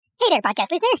there,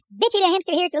 podcast listener. Bitchy the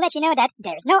Hamster here to let you know that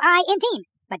there's no I in team,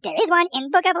 but there is one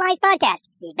in Book of Lies podcast,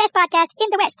 the best podcast in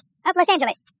the west of Los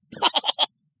Angeles.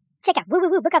 Check out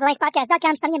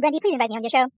bookofliespodcast.com. Sonny and Brandy, please invite me on your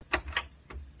show.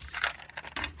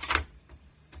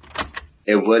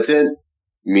 It wasn't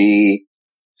me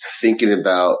thinking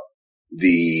about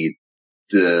the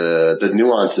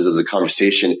nuances of the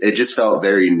conversation. It just felt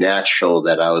very natural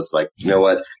that I was like, you know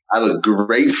what? I have a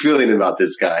great feeling about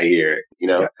this guy here, you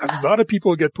know? A lot of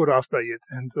people get put off by it.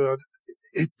 And,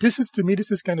 this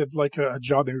is kind of like a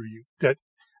job interview that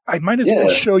I might as well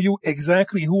show you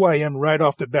exactly who I am right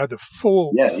off the bat, the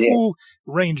full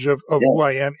range of who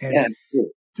I am. And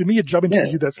to me, a job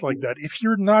interview that's like that. If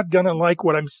you're not going to like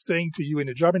what I'm saying to you in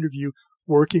a job interview,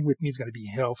 working with me is going to be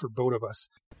hell for both of us.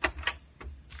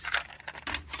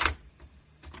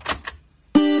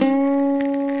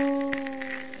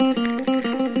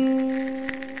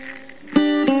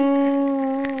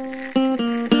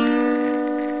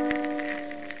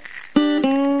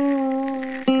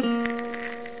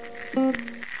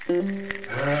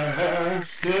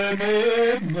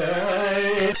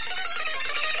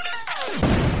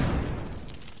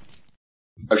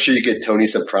 I'm sure you get Tony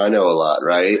Soprano a lot,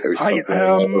 right? Or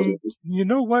you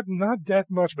know what? Not that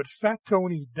much, but Fat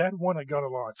Tony, that one I got a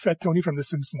lot. Fat Tony from The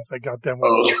Simpsons, I got that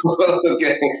one. Oh,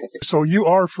 okay. So you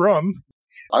are from?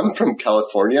 I'm from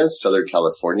California, Southern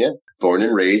California, born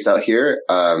and raised out here.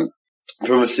 From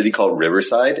a city called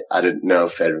Riverside. I didn't know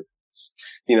if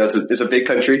it's a big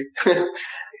country.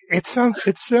 It sounds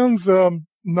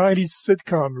 90s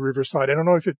sitcom Riverside. I don't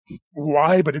know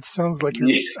why, but it sounds like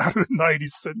you're out of a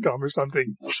 90s sitcom or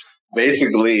something.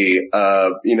 Basically,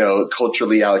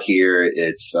 culturally out here,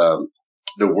 it's,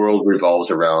 the world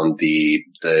revolves around the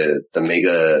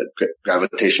mega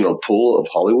gravitational pull of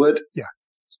Hollywood. Yeah.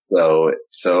 So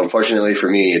unfortunately for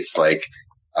me, it's like,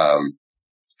 I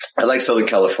like Southern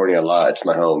California a lot. It's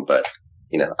my home, but,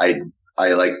 I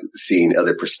like seeing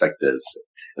other perspectives.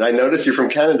 And I noticed you're from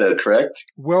Canada, correct?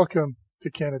 Welcome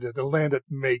to Canada, the land that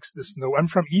makes the snow. I'm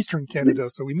from Eastern Canada,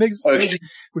 so we make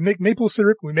we make maple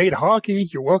syrup, we made hockey.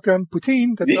 You're welcome.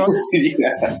 Poutine, that's us.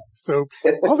 Yeah. So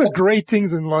all the great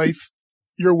things in life,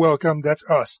 you're welcome. That's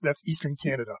us. That's Eastern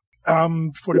Canada.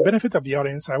 For the benefit of the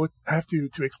audience, I would have to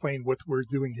explain what we're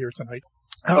doing here tonight.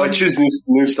 I choose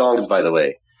new songs, by the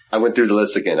way. I went through the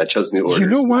list again. I chose new orders. You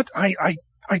know what? I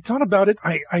thought about it.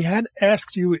 I had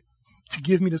asked you to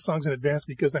give me the songs in advance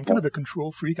because I'm kind of a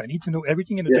control freak. I need to know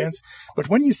everything in advance. But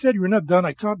when you said you're not done,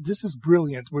 I thought this is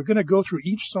brilliant. We're going to go through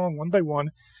each song one by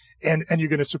one and you're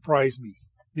going to surprise me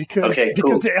because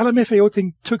the LMFAO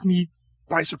thing took me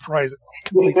by surprise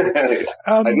completely.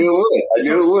 I knew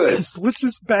it would. So let's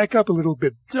just back up a little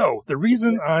bit. Though the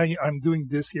reason I'm doing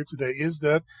this here today is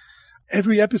that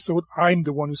every episode, I'm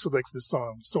the one who selects the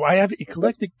song. So I have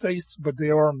eclectic tastes, but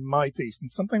they are my taste.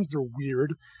 And sometimes they're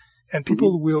weird. And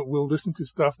people will listen to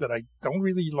stuff that I don't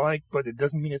really like, but it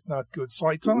doesn't mean it's not good. So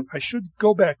I thought I should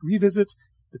go back, revisit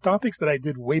the topics that I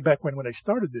did way back when I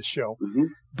started this show,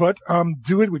 but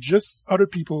do it with just other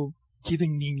people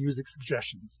giving me music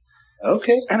suggestions.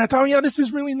 Okay. And I thought, this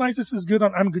is really nice. This is good.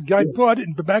 I'm a good guy. But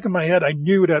in the back of my head, I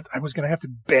knew that I was going to have to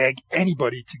beg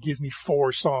anybody to give me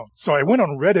 4 songs. So I went on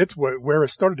Reddit where I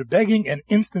started the begging and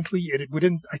instantly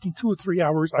within, I think 2 or 3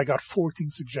 hours, I got 14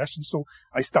 suggestions. So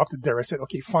I stopped it there. I said,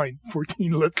 okay, fine.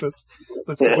 14. Let's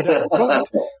go with that. But,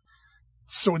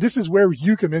 so this is where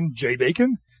you come in, Jay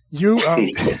Bacon. You, Can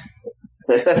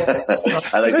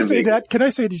I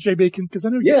say to Jay Bacon? Because I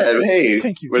know hey,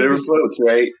 thank you. Whatever floats,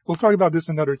 right? We'll talk about this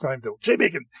another time, though. Jay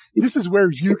Bacon, this is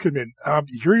where you come in.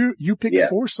 You pick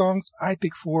 4 songs, I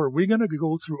pick 4. We're gonna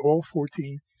go through all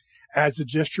 14 as a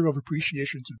gesture of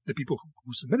appreciation to the people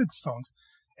who submitted the songs,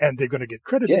 and they're gonna get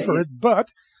credit for it.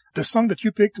 But the song that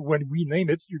you picked, when we name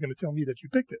it, you're gonna tell me that you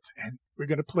picked it, and we're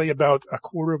gonna play about a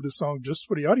quarter of the song just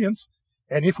for the audience.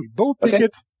 And if we both pick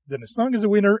it, then the song is a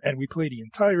winner, and we play the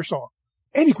entire song.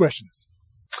 Any questions?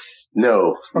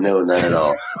 No, not at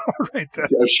all. All right.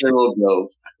 I'm sure we'll know.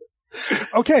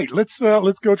 Okay, let's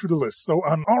go through the list. So,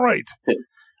 all right.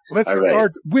 Let's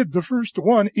start with the first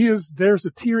one is There's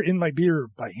a Tear in My Beer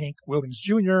by Hank Williams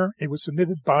Jr. It was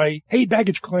submitted by Hey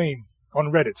Baggage Claim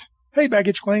on Reddit. Hey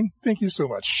Baggage Claim, thank you so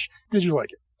much. Did you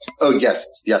like it? Oh, yes.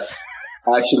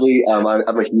 Actually, I'm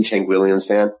a huge Hank Williams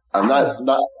fan. I'm not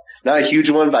a huge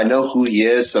one, but I know who he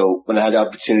is. So when I had the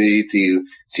opportunity to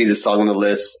see the song on the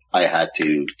list, I had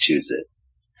to choose it.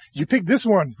 You picked this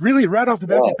one. Really? Right off the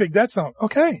bat, you picked that song.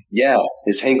 Okay. Yeah.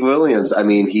 It's Hank Williams. I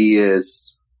mean, he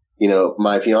is,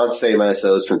 my fiance,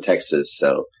 Marisol, is from Texas.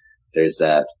 So there's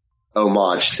that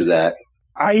homage to that.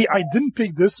 I didn't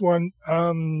pick this one.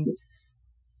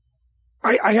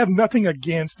 I have nothing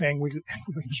against Hank Williams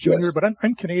Jr., Yes. but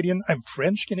I'm Canadian. I'm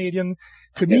French Canadian.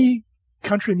 To me,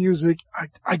 country music,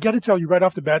 I got to tell you right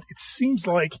off the bat, it seems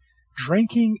like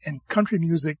drinking and country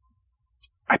music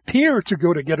appear to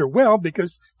go together well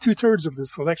because 2/3 of the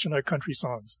selection are country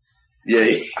songs.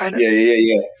 Yeah.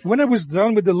 When I was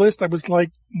done with the list, I was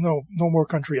like, no more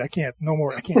country. I can't. No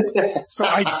more. I can't. So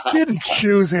I didn't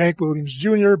choose Hank Williams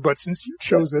Jr., but since you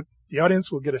chose it, the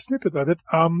audience will get a snippet of it.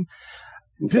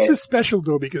 This is special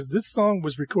though, because this song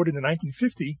was recorded in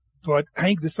 1950, but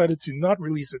Hank decided to not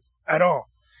release it at all.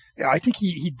 I think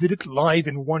he did it live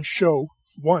in one show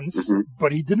once,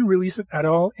 but he didn't release it at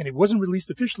all, and it wasn't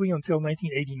released officially until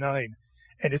 1989.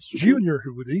 And it's Junior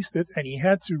who released it, and he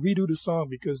had to redo the song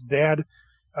because Dad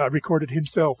recorded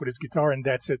himself with his guitar, and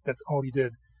that's it. That's all he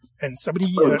did. And somebody,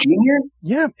 Junior?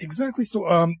 yeah, exactly. So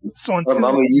until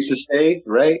Mama used to say,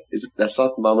 right? That's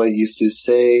what Mama used to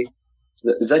say.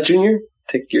 Is that Junior?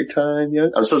 Take your time,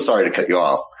 young. I'm so sorry to cut you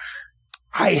off.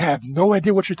 I have no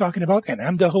idea what you're talking about, and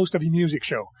I'm the host of the music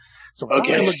show. So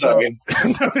okay, sorry.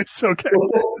 No, it's okay.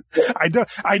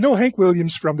 I know Hank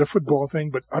Williams from the football thing,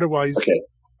 but otherwise,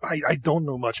 I don't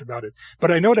know much about it.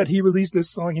 But I know that he released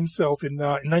this song himself in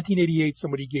 1988.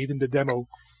 Somebody gave him the demo,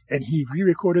 and he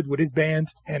re-recorded with his band,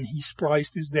 and he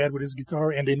spliced his dad with his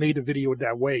guitar, and they made a video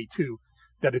that way too.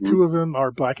 That the two of them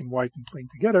are black and white and playing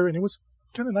together, and it was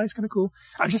kind of nice, kind of cool.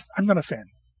 I'm not a fan.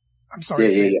 I'm sorry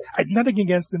to say. I'm nothing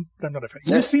against them, but I'm not a fan.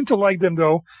 You seem to like them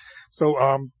though. So,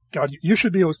 God, you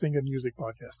should be hosting a music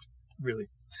podcast. Really.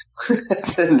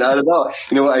 Not at all.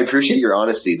 You know what? I appreciate your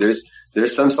honesty. There's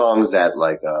some songs that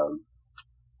like,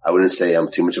 I wouldn't say I'm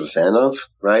too much of a fan of,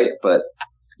 right? But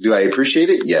do I appreciate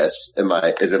it? Yes.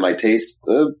 Is it my taste?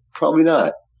 Probably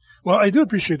not. Well, I do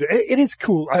appreciate it. It is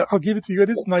cool. I'll give it to you. It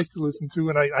is nice to listen to,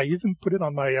 and I even put it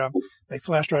on my my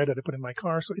flash drive that I put in my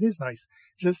car, so it is nice.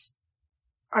 Just,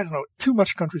 I don't know, too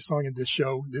much country song in this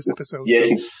show, this episode. Yeah.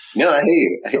 So. No, I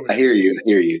hear you. I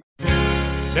hear you.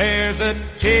 There's a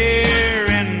tear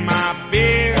in my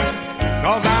beer,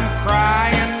 'cause I'm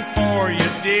crying for you,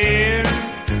 dear.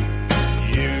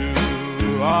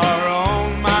 You are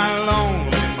on my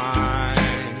lonely mind.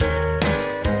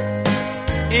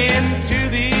 Into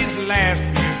these last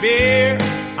few beers,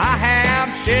 I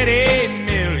have shed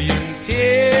 1,000,000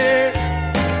 tears.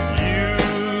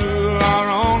 You are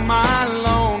on my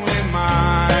lonely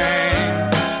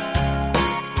mind.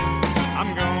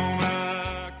 I'm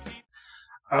gonna keep...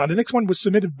 The next one was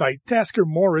submitted by Tasker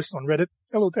Morris on Reddit.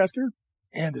 Hello, Tasker.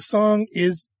 And the song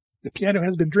is The Piano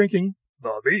Has Been Drinking,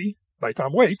 The Bee, by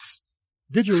Tom Waits.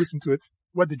 Did you listen to it?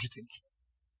 What did you think?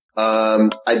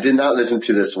 I did not listen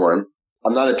to this one.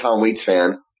 I'm not a Tom Waits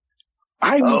fan.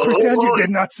 I will pretend you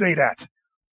did not say that.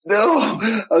 No,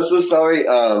 I'm so sorry.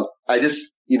 I just,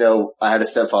 I had a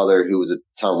stepfather who was a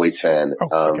Tom Waits fan.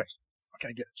 Oh, okay. Okay,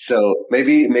 I get it. So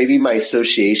maybe my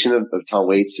association of Tom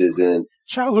Waits isn't.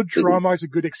 Childhood trauma is a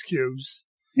good excuse.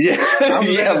 Yeah.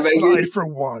 I'll slide for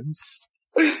once.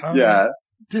 Yeah.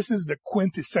 This is the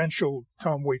quintessential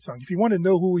Tom Waits song. If you want to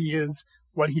know who he is,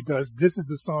 what he does, this is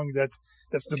the song that's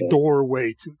the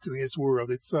doorway to his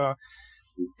world. It's a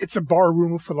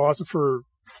barroom philosopher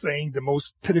saying the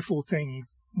most pitiful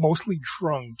things, mostly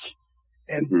drunk.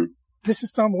 And this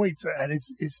is Tom Waits at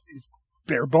his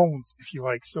bare bones, if you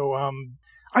like. So,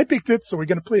 I picked it, so we're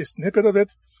going to play a snippet of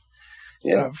it.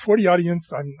 Yeah. For the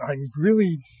audience, I'm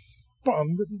really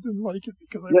bummed that you didn't like it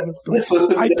because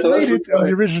I played it on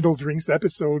the original Drinks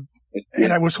episode,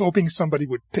 and I was hoping somebody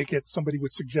would pick it, somebody would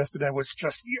suggest it. I was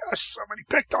just, yes, somebody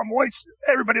picked Tom Waits.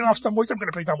 Everybody loves Tom Waits. I'm going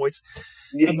to play Tom Waits.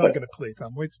 Yeah. I'm not going to play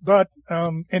Tom Waits. But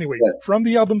anyway, from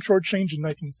the album Short Change in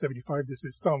 1975, this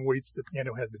is Tom Waits, The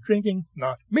Piano Has Been Drinking,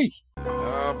 Not Me.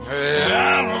 The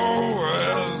piano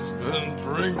has been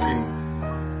drinking.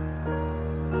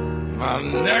 My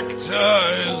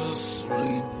nectar is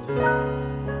asleep.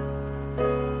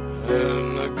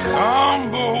 And the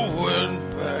combo went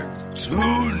back to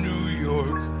New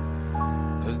York.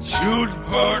 The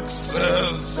jukebox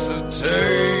says to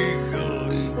take a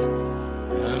leak.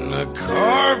 And the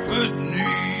carpet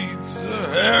needs a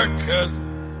haircut.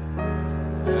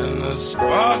 And the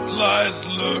spotlight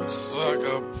looks like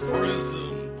a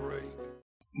prison break.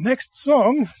 Next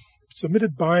song,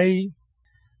 submitted by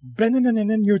Benin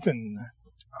Newton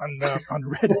on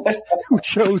Reddit, who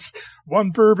chose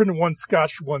One Bourbon, One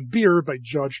Scotch, One Beer by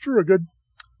George Thorogood.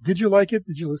 Did you like it?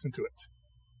 Did you listen to it?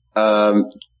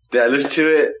 Did I listen to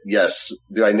it? Yes.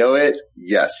 Do I know it?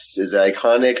 Yes. Is it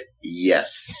iconic?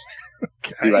 Yes.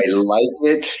 Okay. Do I like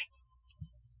it?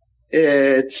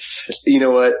 It's, you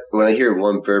know what? When I hear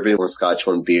One Bourbon, One Scotch,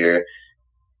 One Beer,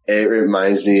 it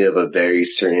reminds me of a very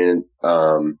certain,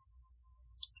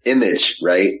 image,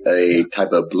 right? A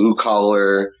type of blue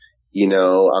collar, you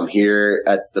know, I'm here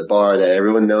at the bar that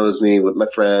everyone knows me with my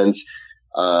friends.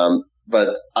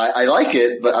 But I like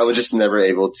it, but I was just never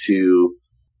able to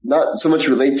not so much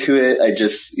relate to it. I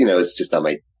just, you know, it's just not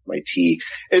my tea.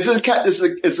 It's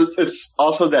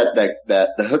also that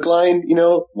the hook line, you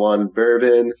know, 1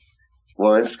 bourbon,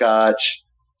 1 scotch,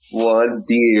 1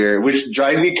 beer, which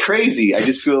drives me crazy. I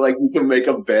just feel like we can make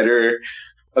a better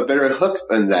hook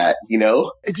than that, you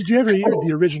know? Did you ever hear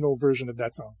the original version of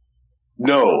that song?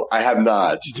 No, I have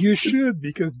not. You should,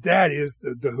 because that is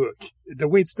the hook. The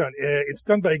way it's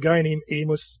done by a guy named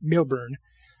Amos Milburn,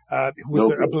 who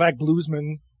was a black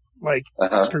bluesman, like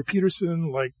Oscar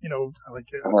Peterson, like, you know, like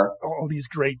all these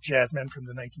great jazz men from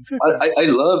the 1950s. I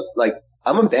love, like,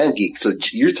 I'm a band geek, so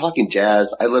you're talking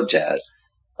jazz. I love jazz.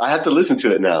 I have to listen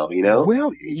to it now, you know?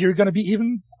 Well, you're going to be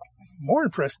even more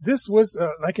impressed. This was,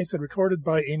 like I said, recorded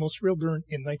by Amos Milburn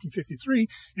in 1953.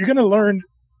 You're going to learn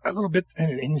a little bit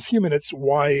in a few minutes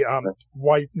why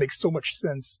it makes so much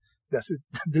sense that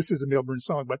this is a Milburn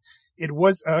song. But it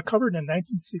was covered in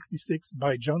 1966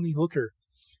 by John Lee Hooker.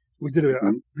 We did a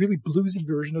really bluesy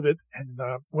version of it. And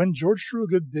when George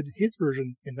Thorogood did his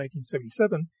version in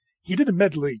 1977, he did a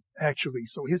medley, actually.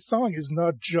 So his song is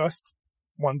not just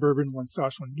 1 bourbon, 1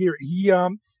 scotch, 1 beer.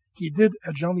 He did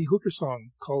a John Lee Hooker song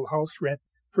called House Rent.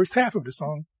 First half of the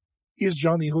song is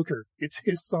John Lee Hooker. It's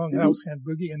his song, House Hand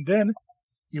Boogie. And then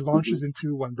he launches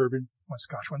into 1 bourbon, 1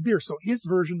 scotch, 1 beer. So his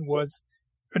version was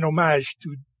an homage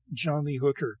to John Lee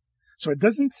Hooker. So it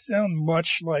doesn't sound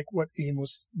much like what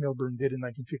Amos Milburn did in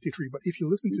 1953. But if you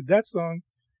listen to that song,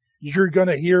 you're going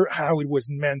to hear how it was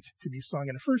meant to be sung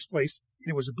in the first place.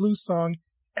 It was a blues song,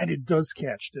 and it does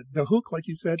catch the hook, like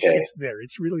you said. Okay. It's there.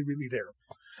 It's really, really there.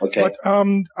 Okay. But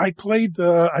I played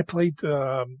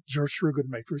George Thorogood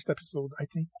in my first episode. I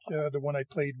think the one I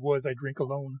played was I Drink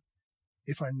Alone,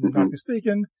 if I'm not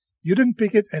mistaken. You didn't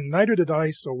pick it, and neither did I,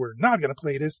 so we're not going to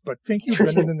play this. But thank you,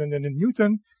 Brendan and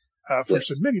Newton, for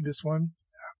submitting this one.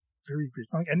 Very great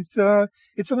song, and it's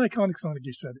an iconic song, like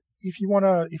you said. If you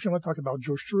wanna talk about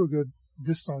George Thorogood,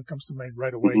 this song comes to mind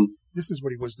right away. This is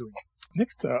what he was doing.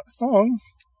 Next song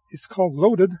is called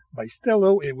 "Loaded" by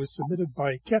Stello. It was submitted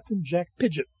by Captain Jack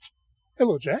Pidgeot.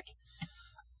 Hello, Jack.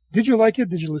 Did you like it?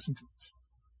 Did you listen to it?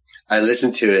 I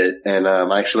listened to it, and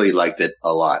I actually liked it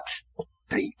a lot.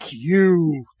 Thank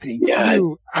you. Thank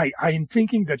you. I am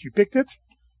thinking that you picked it.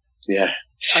 Yeah.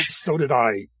 And so did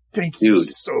I. Thank you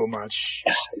so much.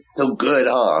 It's so good,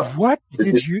 huh? What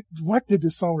did the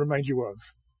song remind you of?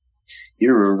 It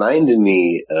reminded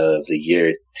me of the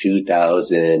year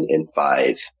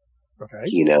 2005. Okay.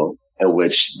 You know, in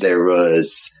which there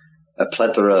was a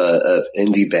plethora of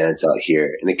indie bands out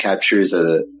here, and it captures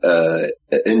a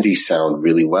indie sound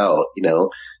really well. You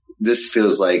know, this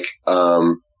feels like,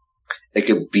 it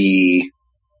could be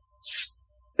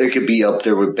up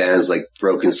there with bands like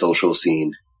Broken Social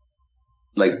Scene.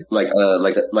 Like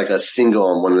a single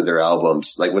on one of their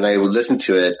albums. Like when I would listen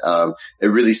to it, it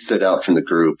really stood out from the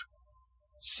group.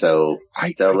 So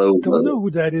I don't know who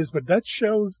that is, but that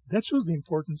shows the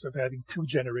importance of having 2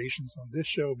 generations on this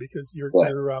show, because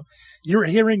you're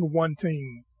hearing one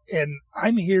thing, and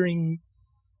I'm hearing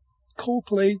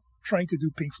Coldplay trying to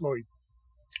do Pink Floyd.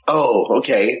 Oh,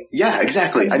 okay. Yeah,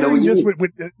 exactly. I know what you mean.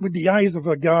 With the eyes of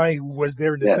a guy who was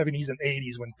there in the 70s and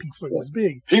 80s when Pink Floyd was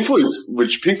big. Pink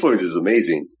Floyd is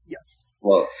amazing. Yes.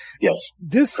 Well, yes.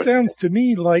 This sounds to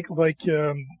me like when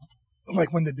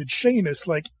they did Seamus,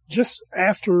 like just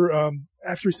after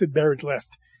Syd Barrett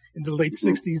left in the late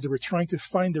 60s, they were trying to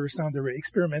find their sound. They were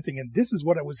experimenting, and this is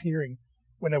what I was hearing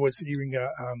when I was hearing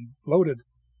Loaded.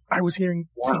 I was hearing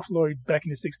Pink Floyd back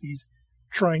in the 60s.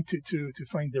 Trying to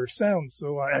find their sound.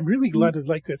 So I'm really glad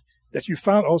that you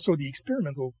found also the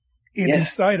experimental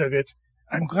inside of it.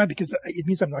 I'm glad, because it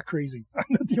means I'm not crazy. I'm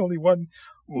not the only one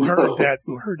who heard that,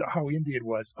 who heard how indie it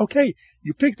was. Okay.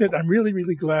 You picked it. I'm really,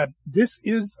 really glad. This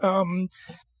is,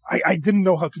 I didn't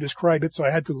know how to describe it, so I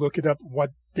had to look it up,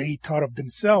 what they thought of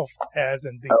themselves as,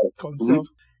 and they call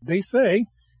themselves, they say,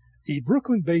 a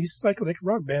Brooklyn-based psychedelic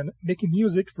rock band making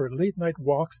music for late night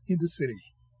walks in the city.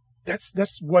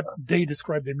 That's what they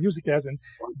describe their music as, and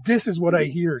this is what I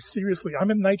hear. Seriously, I'm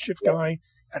a night shift guy,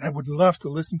 and I would love to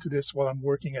listen to this while I'm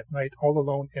working at night, all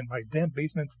alone in my damn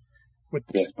basement with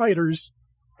spiders.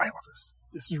 I love this.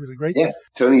 This is really great. Yeah.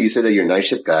 Tony, you said that you're a night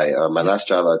shift guy. My last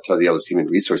job, I told you I was human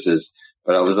resources,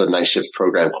 but I was a night shift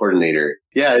program coordinator.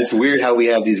 Yeah, it's weird how we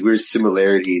have these weird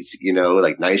similarities, you know,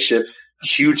 like night shift.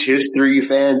 Huge history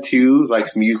fan too,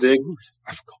 likes music.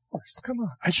 Of course. Come on.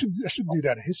 I should do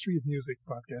that. A history of music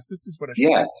podcast. This is what I should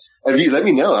do. Yeah. Let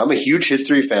me know. I'm a huge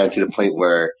history fan to the point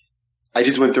where I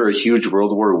just went through a huge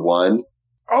World War I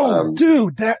Oh,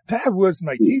 dude, that was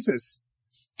my thesis.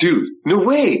 Dude, no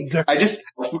way.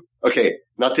 Okay,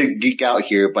 not to geek out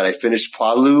here, but I finished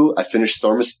Palu. I finished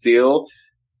Storm of Steel.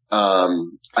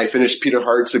 I finished Peter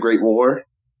Hart's The Great War.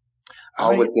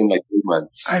 All within like 3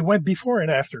 months. I went before and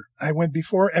after. I went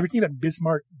before everything that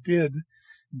Bismarck did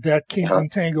that came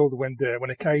untangled when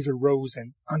the Kaiser rose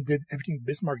and undid everything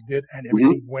Bismarck did, and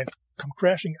everything went come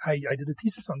crashing. I did a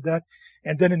thesis on that.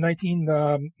 And then in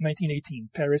 1918,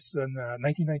 Paris,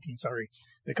 1919,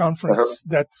 the conference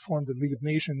that formed the League of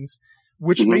Nations,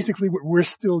 which basically we're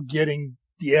still getting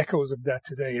the echoes of that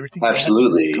today. Everything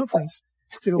absolutely. The conference.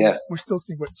 We're still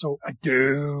seeing what,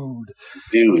 dude.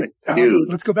 Dude.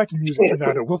 Let's go back to music,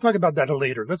 Fernando. We'll talk about that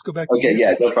later. Let's go back to music.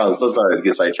 Yeah, no problem. So sorry to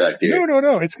get sidetracked here.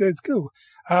 No, it's cool.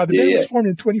 The band was formed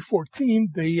in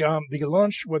 2014. They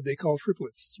launched what they call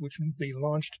triplets, which means they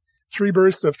launched 3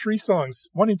 bursts of 3 songs,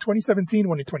 one in 2017,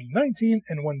 one in 2019,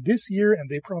 and one this year, and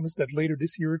they promised that later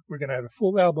this year we're gonna have a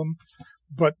full album.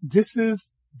 But this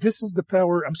is the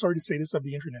power, I'm sorry to say this, of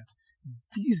the internet.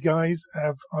 These guys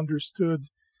have understood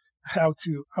how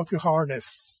to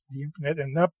harness the internet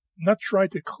and not try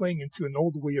to cling into an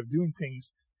old way of doing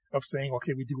things, of saying,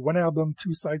 okay, we do one album,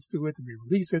 2 sides to it, and we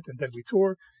release it, and then we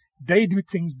tour. They do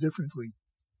things differently,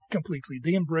 completely.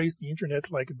 They embrace the internet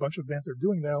like a bunch of bands are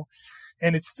doing now.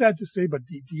 And it's sad to say, but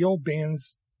the old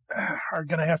bands are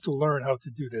going to have to learn how to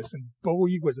do this. And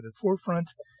Bowie was at the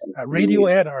forefront.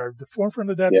 Radiohead are at the forefront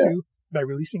of that too, by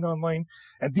releasing online.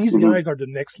 And these guys are the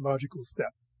next logical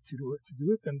step to do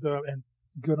it. And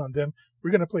good on them.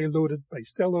 We're going to play Loaded by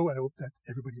Stello, and I hope that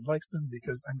everybody likes them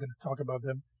because I'm going to talk about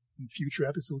them in future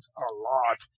episodes a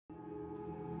lot.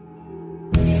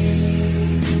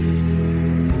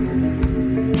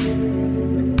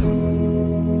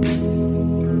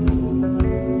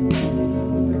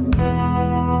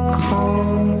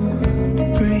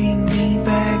 Bring me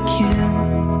back in.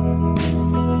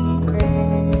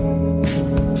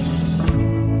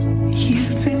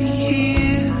 You've been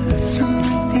here from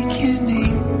the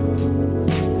beginning.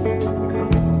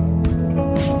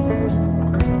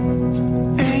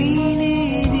 Ain't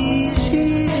it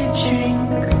easy to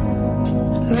drink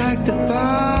like the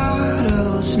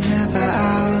bottle's never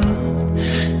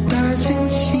out? Doesn't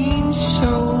seem so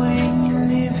when you're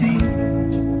living.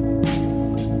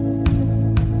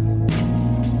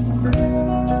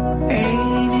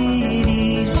 Ain't it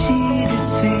easy to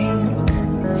think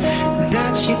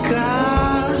that you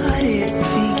got it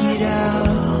figured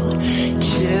out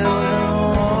till the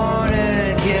water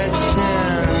gets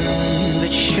in?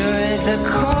 But sure as the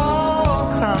call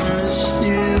comes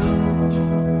through,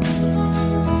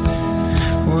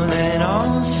 well then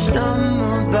I'll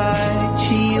stumble back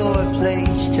to your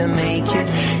place to make it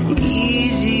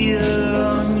easier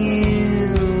on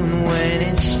you. And when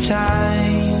it's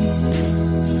time,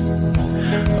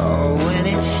 when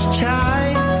it's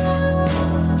time,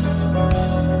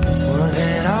 well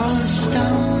then I'll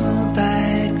stumble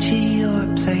back to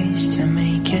your place to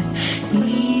make it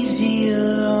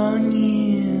easier on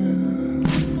you.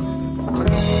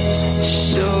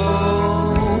 So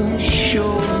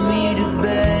show me to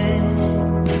bed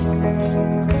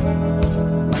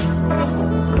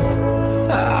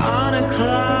on a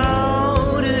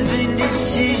cloud of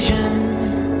indecision.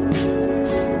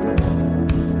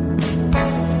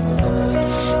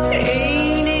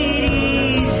 Ain't it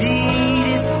easy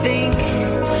to think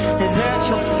that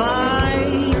you'll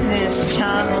find this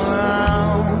time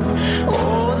around,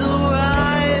 oh, the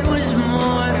ride was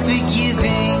more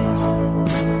forgiving.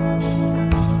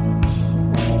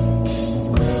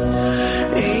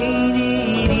 Ain't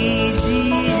it easy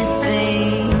to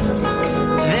think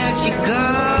that you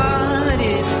got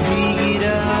it figured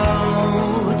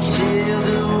out till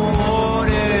the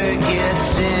water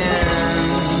gets in?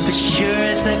 But sure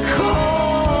as the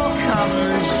call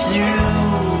comes through,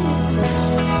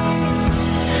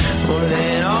 well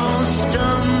then I'll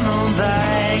stumble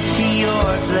back to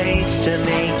your place to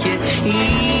make it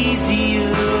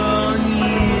easier on you.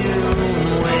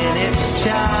 When it's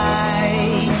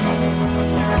time,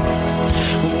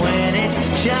 when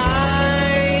it's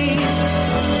time,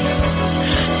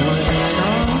 well then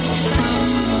I'll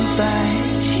stumble back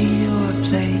to your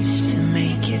place to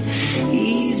make it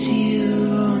easier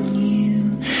on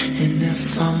you. And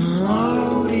if I'm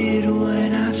loaded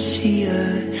when I see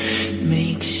her, it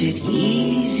makes it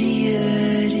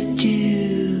easier to do.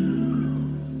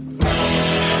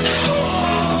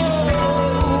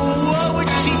 What would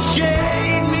she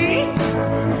chain me?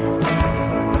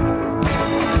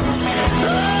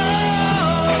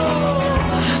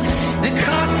 The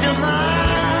cost of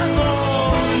my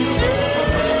bones.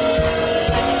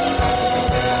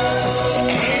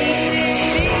 Ain't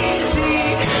it easy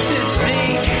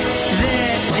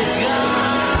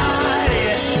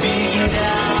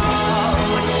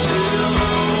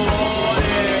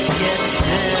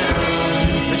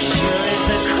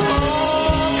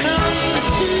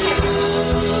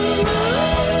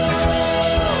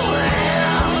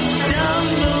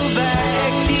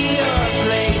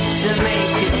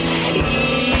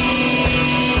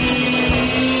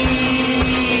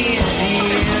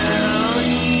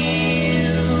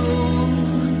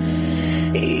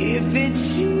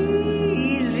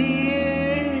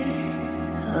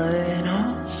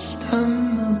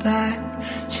stumble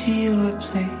back to your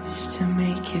place to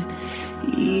make it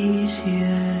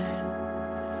easier.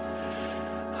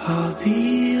 I'll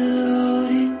be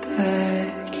loaded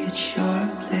back at your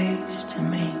place to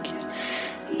make it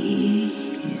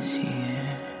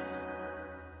easier.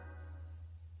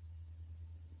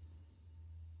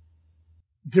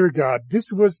 Dear God,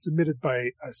 this was submitted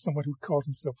by someone who calls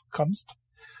himself Kunst.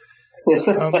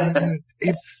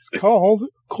 It's called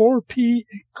Corpi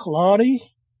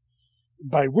Claudy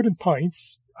by Wooden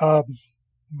Pints.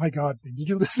 My God, did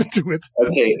you listen to it?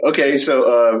 Okay.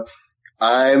 So,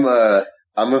 I'm a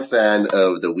fan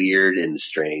of the weird and the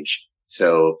strange.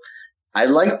 So I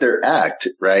like their act,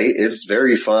 right? It's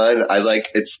very fun.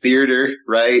 It's theater,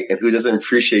 right? And who doesn't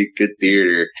appreciate good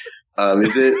theater?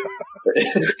 Is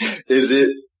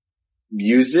it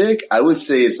music? I would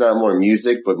say it's not more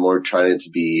music, but more trying to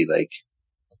be like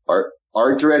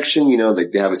art direction,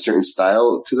 like they have a certain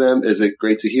style to them. Is it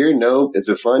great to hear? No. Is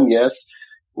it fun? Yes.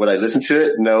 Would I listen to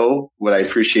it? No. Would I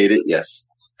appreciate it? Yes.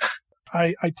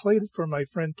 I played it for my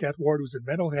friend Kat Ward, who's a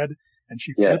metalhead, and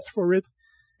she flipped for it.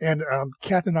 And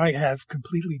Kat and I have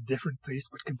completely different tastes,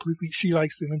 but she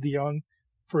likes Celine Dion,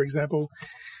 for example.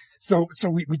 So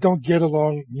we don't get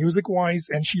along music-wise,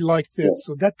 and she liked it. Yeah.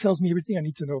 So that tells me everything I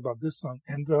need to know about this song.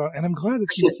 And I'm glad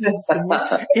that you said the same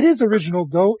way. It is original,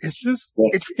 though. It's just,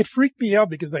 it freaked me out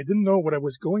because I didn't know what I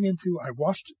was going into. I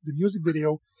watched the music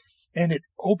video, and it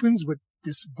opens with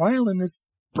this violinist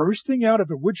bursting out of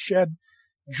a woodshed,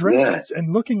 dressed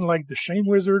and looking like the Shame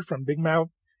Wizard from Big Mouth.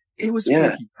 It was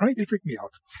freaky, right? It freaked me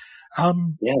out.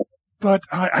 But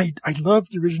I love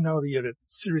the originality of it.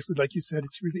 Seriously, like you said,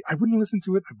 I wouldn't listen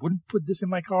to it. I wouldn't put this in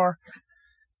my car.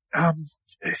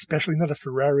 Especially not a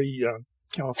Ferrari,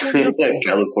 California.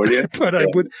 But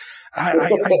I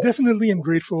definitely am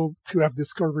grateful to have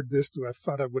discovered this, to have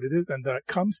found out what it is. And,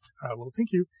 Kunst, well,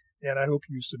 thank you. And I hope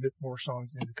you submit more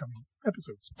songs in the coming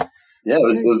episodes. Yeah, it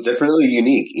was definitely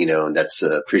unique, and that's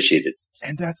appreciated.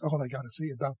 And that's all I got to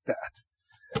say about that.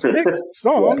 Next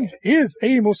song is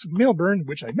Amos Milburn,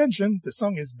 which I mentioned. The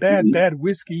song is Bad Bad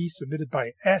Whiskey, submitted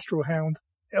by Astrohound.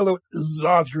 Hello,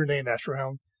 love your name,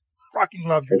 Astrohound. Fucking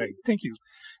love your name. Thank you.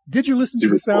 Did you listen to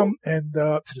the sound and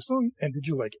to the song, and did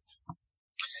you like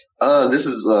it? This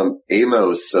is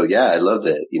Amos, so yeah, I loved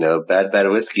it. Bad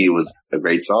Bad Whiskey was a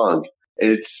great song.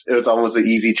 It was almost an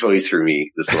easy choice for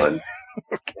me, this one.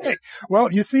 Okay.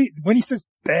 Well, you see, when he says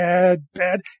bad,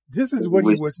 this is what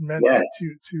he was meant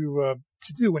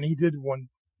to do when he did one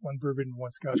bourbon,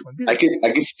 one scotch, one beer. I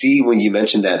could see when you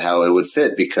mentioned that how it would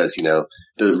fit because, the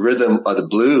rhythm of the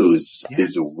blues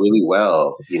is really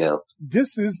well,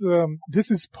 This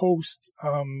is post,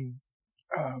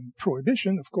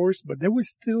 Prohibition, of course, but there was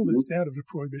still the sound of the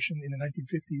Prohibition in the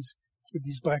 1950s with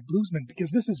these black bluesmen because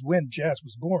this is when jazz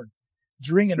was born.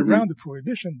 During and around the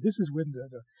Prohibition, this is when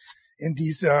in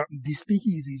these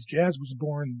speakeasies, jazz was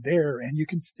born there, and you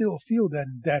can still feel that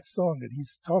in that song that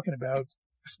he's talking about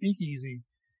the speakeasy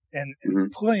and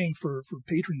playing for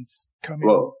patrons coming,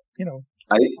 Well,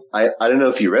 I don't know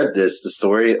if you read the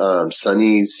story,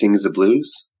 Sonny Sings the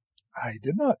Blues. I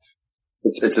did not.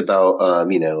 It's about, a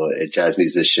jazz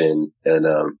musician and,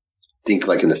 think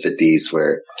like in the 50s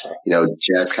where,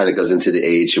 jazz kind of goes into the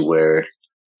age where,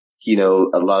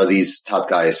 a lot of these top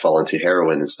guys fall into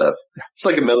heroin and stuff. It's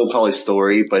like a melancholy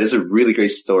story, but it's a really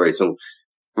great story. So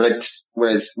when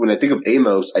I think of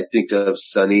Amos, I think of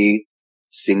Sonny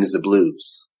Sings the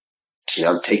Blues.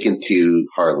 I'm taken to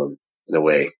Harlem in a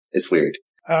way. It's weird.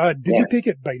 Did you pick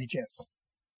it by any chance?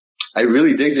 I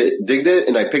really digged it,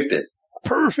 and I picked it.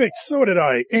 Perfect. So did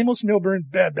I. Amos Milburn,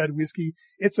 Bad Bad Whiskey.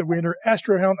 It's a winner.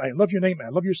 Astrohound, I love your name. I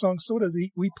love your song. So does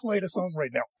he. We play the song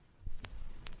right now.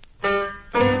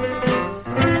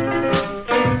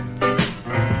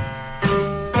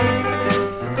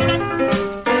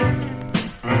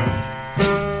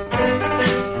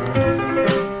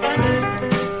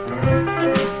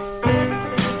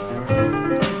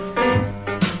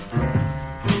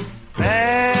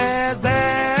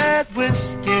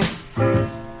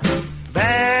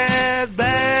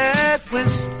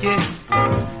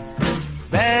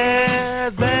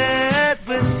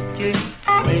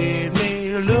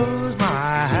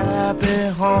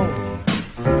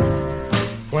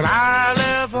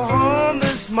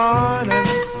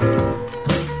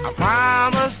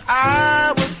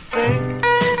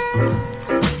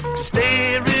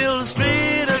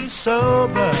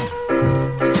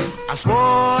 I swore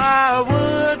I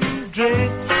wouldn't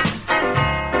drink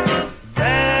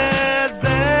bad,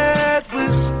 bad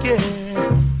whiskey,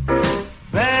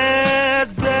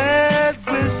 bad, bad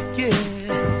whiskey,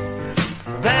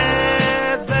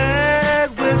 bad,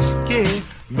 bad whiskey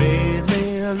made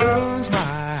me lose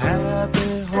my happy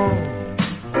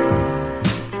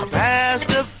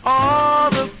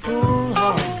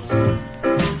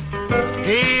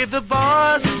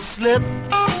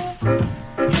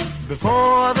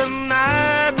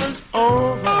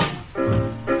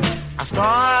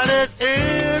started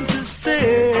in to sip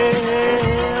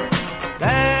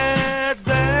bad,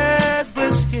 bad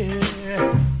whiskey.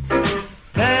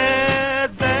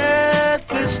 Bad, bad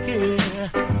whiskey.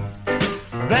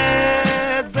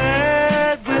 Bad,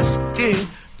 bad whiskey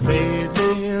made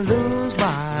me lose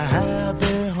my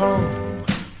happy home.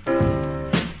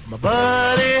 My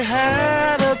buddy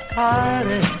had a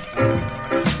party.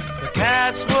 The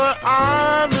cats were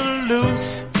on the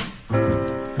loose.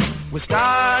 We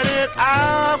started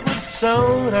out with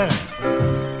soda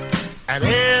and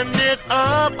ended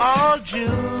up all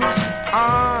juiced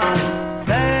on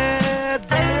bad,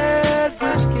 bad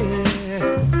whiskey.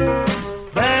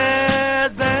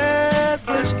 Bad, bad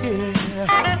whiskey.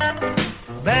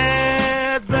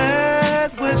 Bad,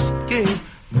 bad whiskey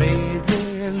made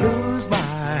me lose my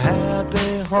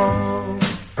happy home.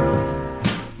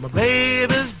 My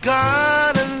baby's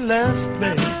gone and left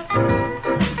me.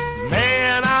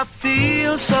 Man, I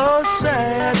feel so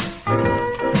sad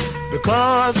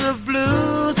because the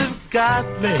blues have got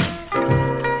me,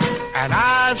 and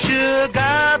I've sure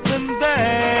got them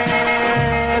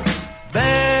bad.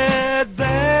 Bad,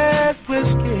 bad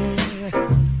whiskey.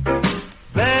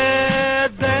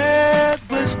 Bad, bad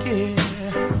whiskey.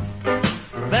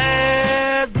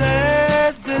 Bad,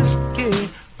 bad whiskey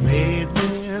made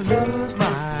me lose my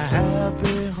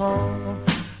happy home.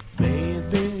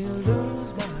 Made me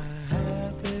lose my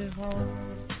happy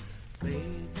home.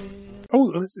 Made me...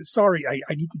 Oh, sorry, I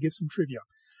need to give some trivia.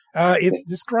 It's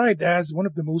described as one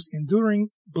of the most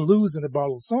enduring blues in a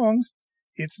bottle songs.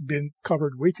 It's been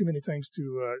covered way too many times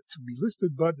to be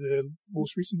listed, but the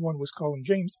most recent one was Colin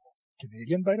James,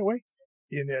 Canadian, by the way,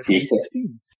 in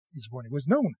 2016. Is when he was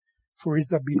known for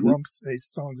his upbeat romps, his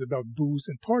songs about booze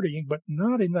and partying, but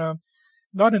not in a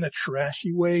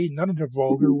trashy way, not in a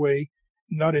vulgar way,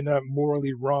 not in a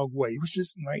morally wrong way. It was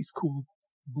just nice, cool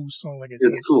booze song, like I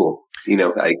said. It's cool. You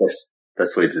know, I guess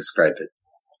that's the way to describe it.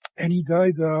 And he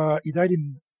died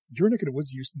in your neck of the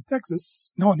woods, Houston,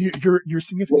 Texas. No, your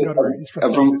significant other is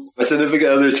from Texas. My significant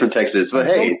other is from Texas, but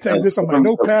hey. Texas on my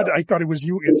notepad, I thought it was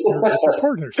you. It's your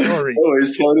partner. Sorry. Oh,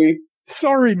 it's Tony.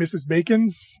 Sorry, Mrs.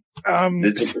 Bacon.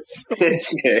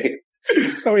 Okay.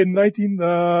 So in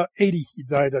 1980, he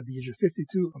died at the age of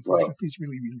 52. Unfortunately, he's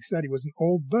really, really sad. He wasn't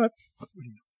old, but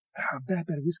Bad,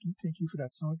 Bad Whiskey. Thank you for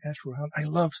that song, Astrohound. I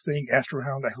love saying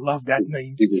Astrohound. I love that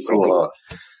name. It's so cool.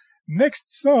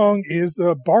 Next song is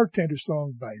a bartender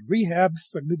song by Rehab,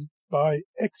 submitted by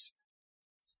XA.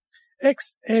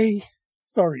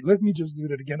 Sorry, let me just do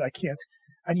that again. I can't.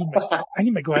 I need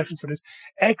my glasses for this.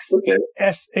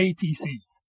 XSATC.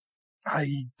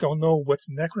 I don't know what's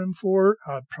an acronym for.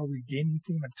 Probably gaming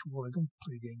team. I'm too old. I don't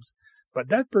play games. But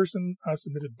that person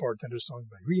submitted bartender song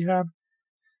by Rehab.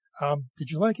 Did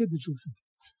you like it? Did you listen to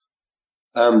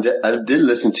it? I did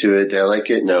listen to it. Did I like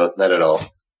it? No, not at all.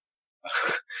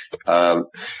 I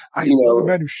know a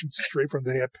man who shoots straight from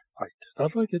the hip. I did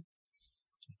not like it.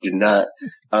 Do not.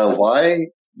 Why?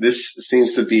 This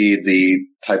seems to be the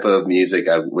type of music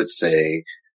I would say,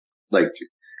 like,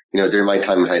 you know, during my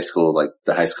time in high school, like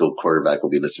the high school quarterback will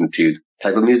be listening to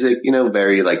type of music, you know,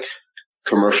 very like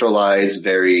commercialized,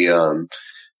 very,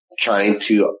 trying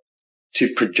to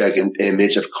project an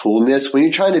image of coolness. When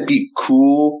you're trying to be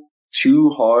cool too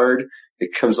hard,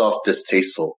 it comes off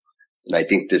distasteful. And I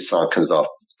think this song comes off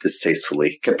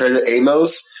distastefully compared to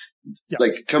Amos. Yeah.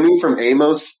 Like coming from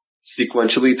Amos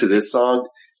sequentially to this song,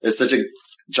 it's such a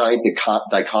giant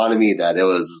dichotomy that it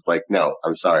was like, no,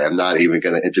 I'm sorry. I'm not even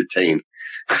going to entertain.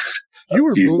 You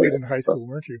were bullied in high school,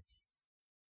 weren't you?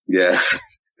 Yeah.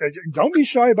 Don't be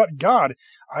shy about God.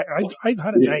 I've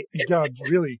had a night, God,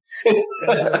 really.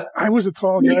 And, I was a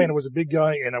tall guy and I was a big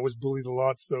guy and I was bullied a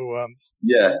lot. So,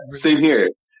 yeah, same here.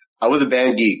 I was a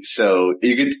band geek, so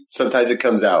sometimes it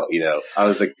comes out, you know, I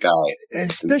was a guy. And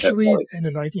especially in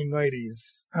the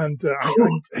 1990s. And,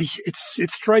 it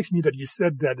strikes me that you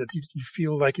said that you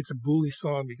feel like it's a bully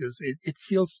song because it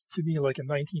feels to me like a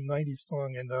 1990s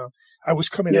song. And, I was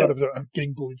coming out of the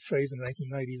getting bullied phase in the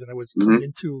 1990s and I was coming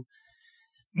into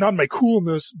not my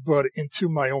coolness, but into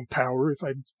my own power, if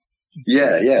I can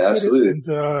say yeah, absolutely.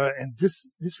 And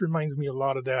this reminds me a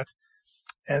lot of that.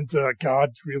 And,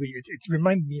 God, really, it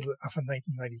reminded me of a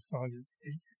 1990s song.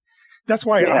 That's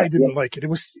why I didn't like it. It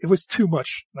was too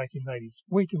much 1990s,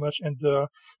 way too much. And,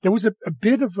 there was a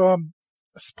bit of, a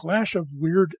splash of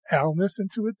Weird Al-ness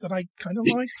into it that I kind of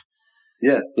liked.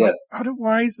 Yeah. But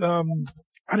otherwise, I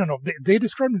don't know. They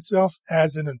describe themselves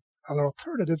as an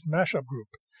alternative mashup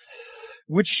group,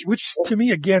 which to me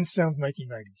again sounds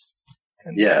 1990s.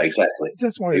 And Yeah, exactly.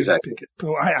 that's why I pick it.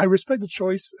 So I respect the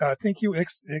choice. Thank you,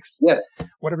 X,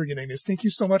 whatever your name is. Thank you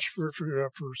so much for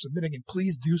submitting, and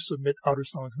please do submit other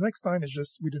songs next time. It's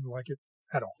just, we didn't like it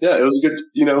at all. Yeah, it was good.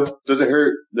 You know, doesn't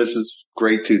hurt. This is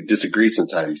great to disagree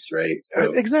sometimes, right?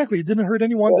 So, Exactly. It didn't hurt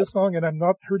anyone, this song, and I'm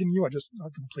not hurting you. I'm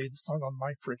going to play the song on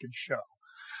my freaking show.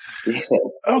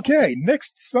 Okay,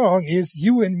 next song is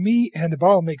You and Me and the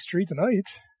Ball Makes Three Tonight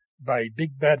by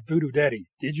Big Bad Voodoo Daddy.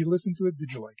 Did you listen to it?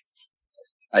 Did you like it?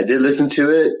 I did listen to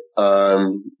it.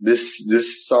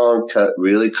 This song cut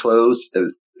really close.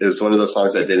 It was one of those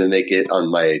songs that didn't make it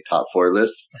on my top 4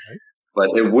 list, but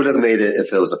it would have made it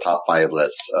if it was a top 5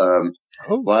 list.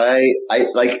 Why?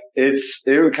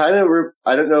 It kind of,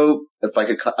 I don't know if I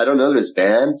could, I don't know this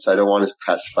band, so I don't want to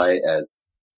classify it as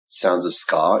sounds of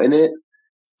ska in it.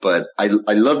 But I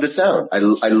love the sound. I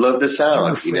love the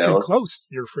sound, You're freaking close.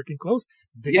 You're freaking close.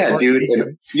 Yeah, dude.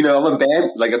 And, you know, I'm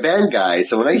a band guy.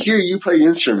 So when I hear you play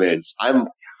instruments, I'm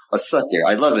a sucker.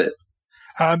 I love it.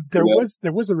 There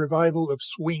was a revival of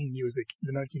swing music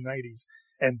in the 1990s,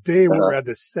 and they were at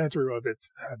the center of it,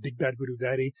 Big Bad Voodoo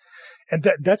Daddy. And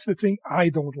that's the thing I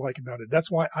don't like about it. That's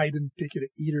why I didn't pick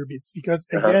it either. It's because,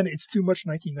 again, it's too much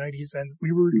 1990s, and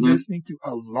we were listening to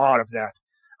a lot of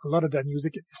that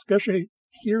music, especially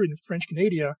here in French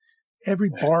Canada. Every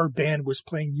bar band was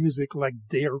playing music like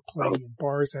they're playing in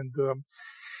bars. And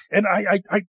I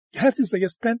have to say, I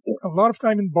spent a lot of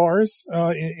time in bars,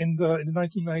 in the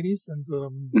 1990s. And,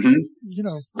 you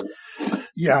know,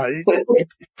 yeah,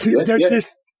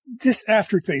 there's this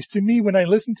aftertaste. To me, when I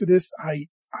listen to this, I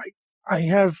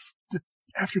have the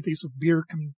aftertaste of beer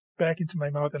come back into my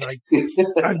mouth. And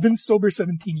I've been sober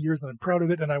 17 years, and I'm proud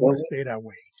of it, and I want to stay that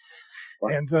way.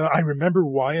 And I remember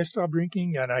why I stopped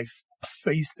drinking, and I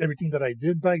faced everything that I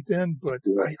did back then, but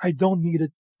I don't need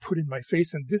it put in my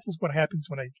face. And this is what happens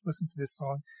when I listen to this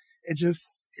song.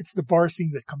 It's the bar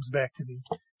scene that comes back to me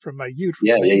from my youth, from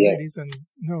the 80s. And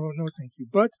no, thank you.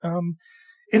 But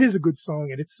it is a good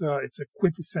song, and it's a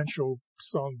quintessential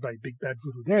song by Big Bad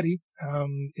Voodoo Daddy.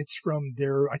 It's from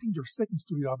I think their second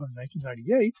studio album in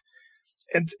 1998.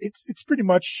 And it's pretty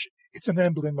much, it's an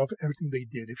emblem of everything they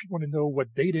did. If you want to know what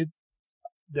they did,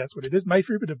 that's what it is. My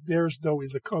favorite of theirs, though,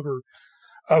 is a cover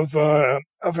of I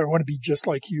Want to Be Just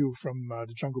Like You from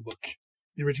the Jungle Book.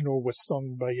 The original was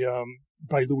sung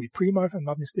by Louis Prima, if I'm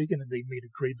not mistaken, and they made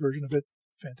a great version of it.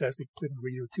 Fantastic. Played on the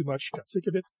radio too much, got sick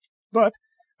of it. But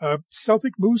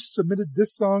Celtic Moose submitted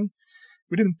this song.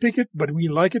 We didn't pick it, but we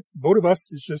like it. Both of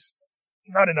us. It's just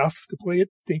not enough to play it.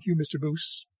 Thank you, Mr.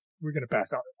 Moose. We're going to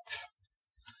pass out.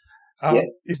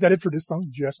 Is that it for this song?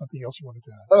 Did you have something else you wanted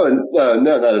to add? Oh,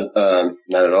 no,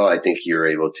 not at all. I think you were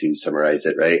able to summarize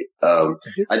it, right?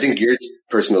 I think your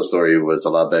personal story was a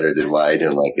lot better than why I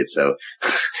didn't like it. So,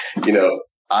 you know,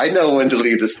 I know when to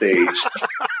leave the stage.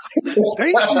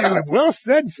 Thank you. Well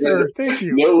said, sir. Thank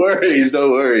you. No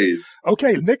worries.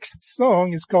 Okay. Next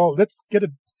song is called Let's Get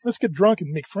Drunk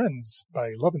and Make Friends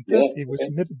by Love and Theft. It was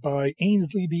submitted by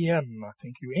Ainsley BM.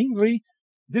 Thank you, Ainsley.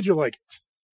 Did you like it?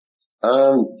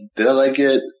 Did I like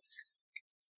it?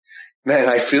 Man,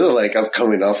 I feel like I'm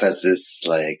coming off as this,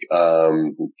 like,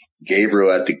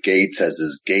 Gabriel at the gates as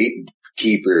his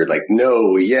gatekeeper, like,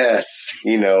 no, yes,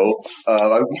 you know,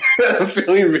 I'm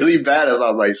feeling really bad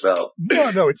about myself.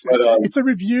 No, it's a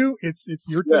review. It's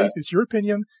your taste. It's your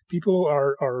opinion. People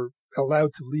are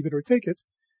allowed to leave it or take it.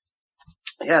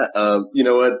 Yeah. You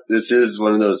know what? This is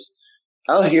one of those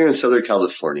out here in Southern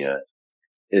California.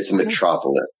 It's a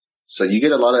metropolis. So you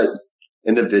get a lot of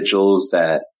individuals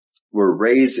that were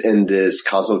raised in this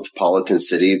cosmopolitan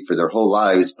city for their whole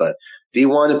lives, but they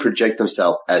want to project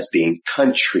themselves as being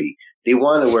country. They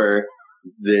want to wear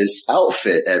this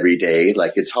outfit every day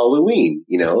like it's Halloween.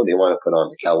 You know, they want to put on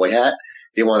the cowboy hat.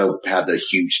 They want to have the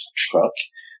huge truck.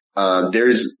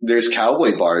 There's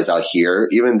cowboy bars out here,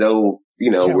 even though,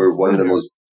 you know, we're one of the most,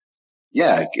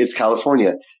 it's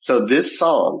California. So this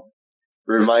song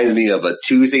reminds me of a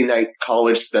Tuesday night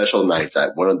college special nights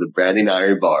at one of the Branding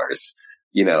Iron bars,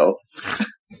 you know.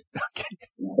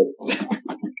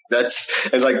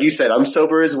 And like you said, I'm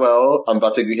sober as well. I'm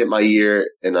about to hit my year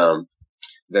and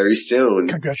very soon.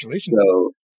 Congratulations.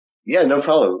 So yeah, no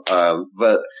problem.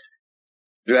 But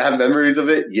do I have memories of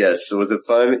it? Yes. Was it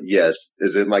fun? Yes.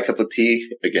 Is it my cup of tea?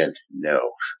 Again, no.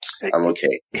 I'm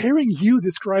okay. Hearing you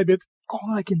describe it,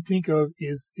 all I can think of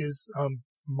is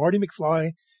Marty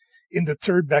McFly in the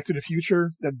third Back to the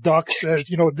Future, that Doc says,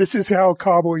 you know, this is how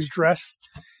cowboys dress.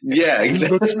 Yeah, exactly.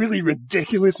 He looks really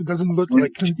ridiculous. It doesn't look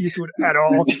like Clint Eastwood at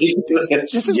all.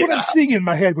 This is what I'm seeing in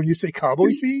my head when you say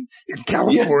cowboy scene in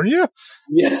California.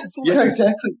 Yeah,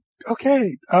 exactly.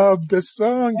 Okay. The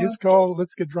song is called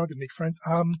Let's Get Drunk and Make Friends.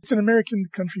 It's an American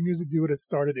country music duo that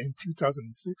started in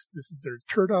 2006. This is their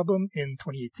third album in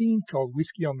 2018 called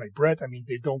Whiskey on My Breath. I mean,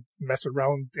 they don't mess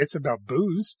around. It's about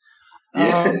booze.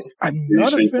 Yeah. I'm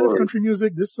not a fan of country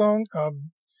music. This song,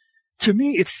 to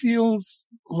me, it feels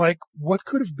like what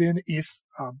could have been if,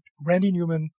 Randy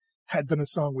Newman had done a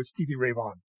song with Stevie Ray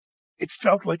Vaughan. It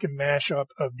felt like a mashup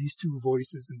of these two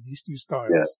voices and these two styles.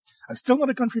 Yeah. I'm still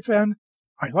not a country fan.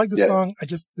 I like the song. I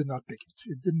just did not pick it.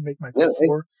 It didn't make my top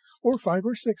 4 or 5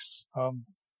 or 6,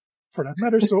 for that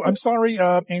matter. So I'm sorry,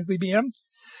 Ainsley BM.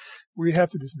 We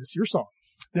have to dismiss your song.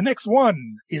 The next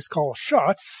one is called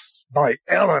Shots by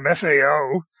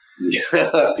LMFAO.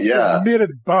 Yeah.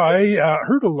 Submitted by,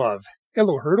 Hurdle Love.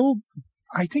 Hello, Hurdle.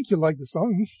 I think you like the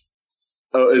song.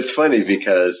 Oh, it's funny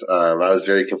because, I was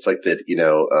very conflicted,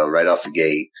 right off the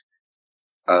gate.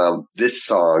 This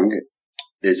song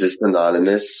is just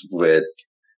synonymous with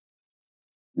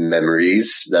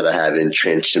memories that I have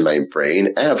entrenched in my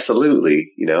brain.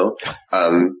 Absolutely,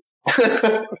 Okay.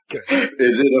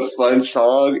 Is it a fun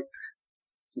song?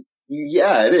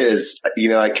 Yeah, it is.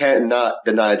 I can't not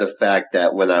deny the fact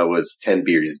that when I was 10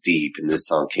 beers deep and this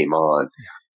song came on,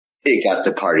 it got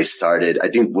the party started. I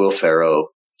think Will Ferrell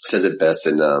says it best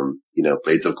in,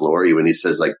 Blades of Glory when he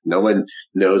says like, no one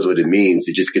knows what it means.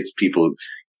 It just gets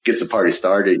the party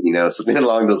started, something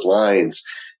along those lines.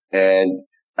 And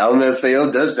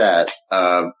LMFAO does that.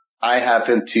 I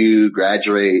happened to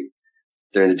graduate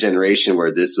during the generation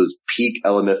where this was peak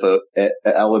LMFAO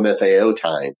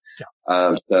time.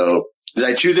 Yeah. So did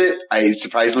I choose it? I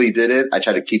surprisingly did it. I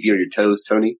try to keep you on your toes,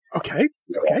 Tony. Okay.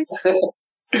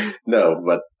 No,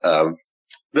 but,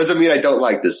 doesn't mean I don't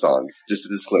like this song. Just a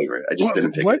disclaimer. I just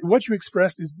didn't pick it. What you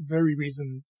expressed is the very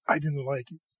reason I didn't like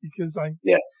it. Because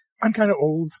I'm kind of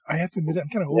old. I have to admit it, I'm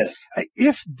kind of old. Yeah.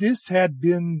 If this had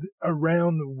been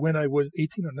around when I was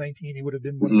 18 or 19, it would have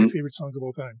been one of my favorite songs of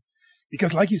all time.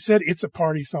 Because like you said, it's a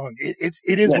party song. It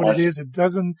is what it is. It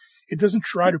doesn't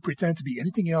try to pretend to be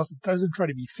anything else. It doesn't try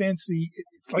to be fancy.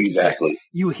 It's like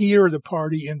you hear the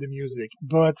party in the music,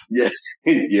 but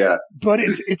but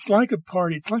it's like a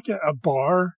party. It's like a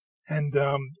bar. And,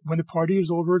 when the party is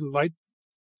over, the light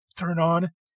turn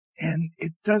on and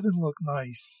it doesn't look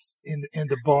nice in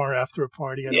the bar after a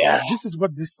party. This is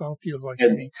what this song feels like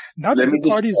to me. Now that the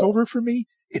party is over for me,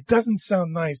 it doesn't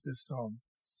sound nice, this song.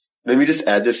 Let me just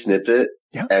add this snippet.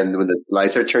 Yeah. And when the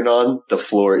lights are turned on, the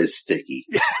floor is sticky.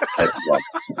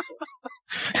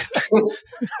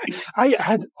 I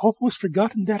had almost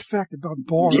forgotten that fact about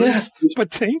bars,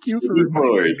 but thank you for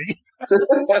reminding me.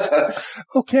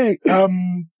 Okay.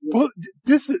 Well,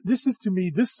 this is to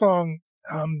me, this song,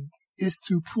 is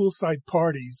to poolside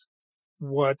parties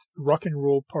what Rock and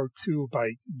Roll Part 2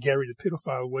 by Gary the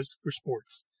Pedophile was for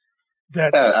sports.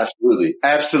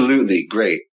 Absolutely.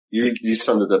 Great. You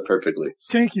summed it up perfectly.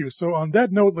 Thank you. So on that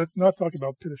note, let's not talk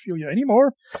about pedophilia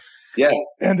anymore. Yeah.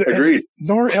 Agreed.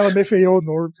 Nor LMFAO,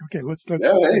 let's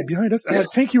behind us.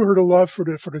 Thank you, Hurdle Love, for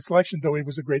the selection, though it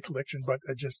was a great selection, but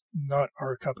just not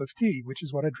our cup of tea, which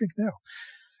is what I drink now.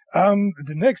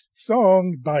 The next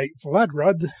song by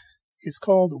Vlad is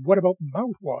called What About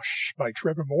Mouthwash by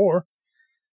Trevor Moore.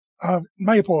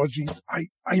 My apologies. I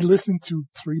listened to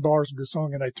 3 bars of the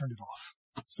song and I turned it off.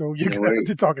 So you're going to have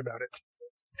to talk about it.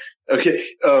 Okay.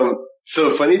 So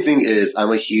the funny thing is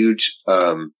I'm a huge,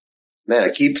 I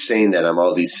keep saying that I'm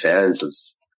all these fans of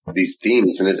these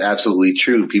themes and it's absolutely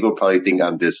true. People probably think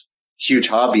I'm this huge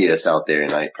hobbyist out there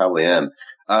and I probably am.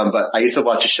 But I used to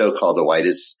watch a show called The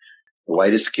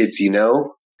Whitest Kids You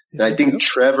Know. And I think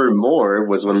Trevor Moore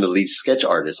was one of the lead sketch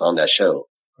artists on that show.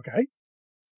 Okay.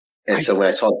 And so when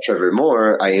I saw Trevor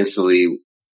Moore, I instantly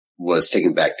was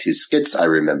taken back to skits, I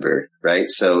remember, right?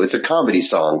 So it's a comedy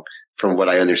song from what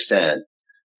I understand,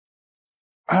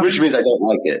 which means I don't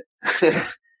like it.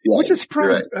 Which is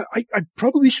probably, right. I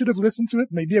probably should have listened to it.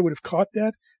 Maybe I would have caught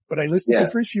that, but I listened to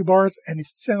the first few bars and it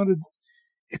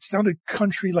sounded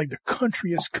country, like the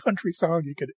countryest country song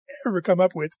you could ever come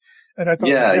up with. And I thought,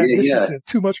 this is it.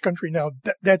 Too much country now.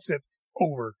 That's it.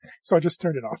 Over. So I just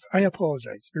turned it off. I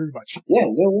apologize very much. Yeah,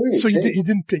 no worries. So you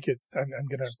didn't pick it.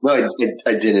 No,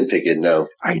 I didn't pick it. No.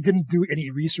 I didn't do any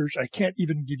research. I can't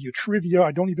even give you trivia.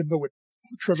 I don't even know what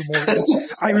Trevor Moore is.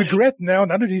 I regret now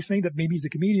that he's saying that maybe he's a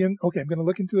comedian. Okay, I'm going to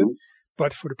look into it.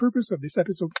 But for the purpose of this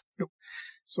episode, no.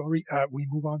 Sorry, we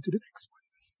move on to the next one.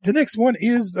 The next one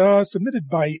is submitted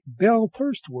by Belle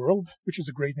Thirstworld, which is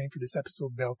a great name for this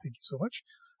episode. Belle, thank you so much.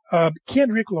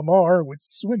 Kendrick Lamar with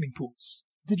Swimming Pools.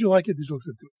 Did you like it? Did you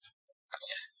listen to it?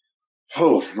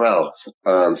 Oh, well,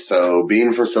 so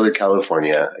being from Southern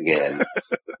California again,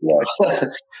 yeah,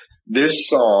 this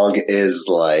song is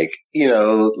like,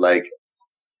 when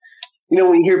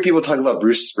you hear people talk about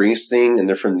Bruce Springsteen and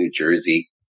they're from New Jersey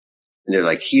and they're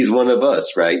like, he's one of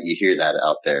us, right? You hear that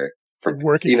out there from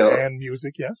Working man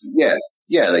music, yes. Yeah.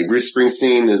 Yeah. Like Bruce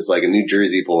Springsteen is like a New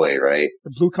Jersey boy, right?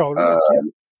 The blue collar.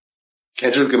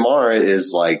 Kendrick Lamar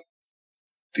is like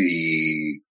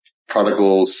the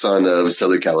prodigal son of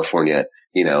Southern California,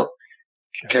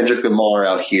 Kendrick Lamar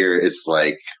out here is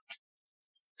like,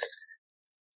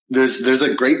 there's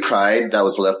a great pride that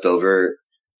was left over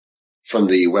from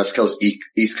the West Coast,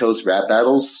 East Coast rap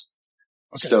battles.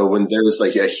 Okay. So when there was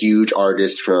like a huge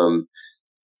artist from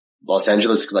Los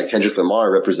Angeles, like Kendrick Lamar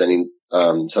representing,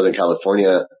 Southern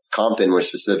California, Compton more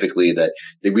specifically, that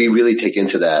we really take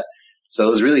into that. So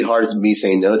it was really hard for me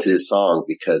saying no to this song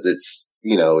because it's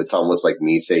almost like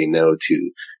me saying no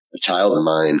to a child of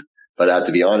mine. But I have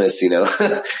to be honest,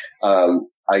 I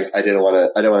didn't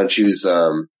want to choose,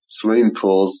 Swimming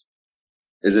Pools.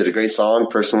 Is it a great song?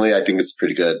 Personally, I think it's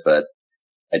pretty good, but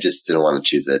I just didn't want to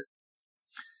choose it.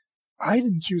 I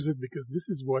didn't choose it because this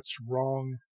is what's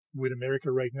wrong with America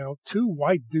right now. Two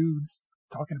white dudes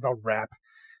talking about rap.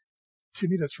 To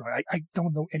me, that's right. I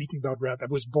don't know anything about rap. I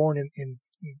was born in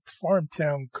farm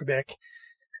town, Quebec.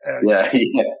 Yeah.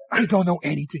 I don't know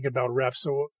anything about rap.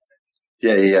 So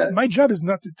yeah. My job is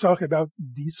not to talk about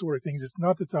these sort of things. It's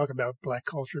not to talk about black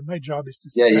culture. My job is to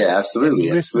absolutely,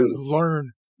 listen, absolutely.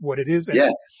 Learn what it is. And yeah.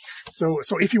 So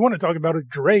if you want to talk about it,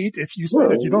 great. If you say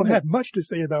that you don't have much to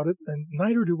say about it, and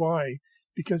neither do I,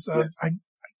 because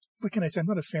what can I say? I'm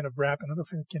not a fan of rap. I'm not a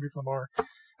fan of Kendrick Lamar.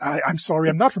 I'm sorry.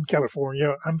 I'm not from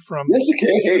California. I'm from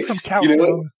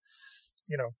California.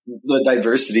 The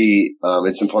diversity,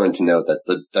 it's important to note that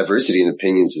the diversity in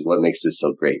opinions is what makes this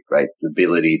so great, right? The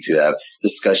ability to have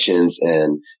discussions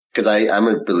because I'm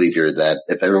a believer that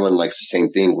if everyone likes the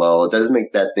same thing, well, it doesn't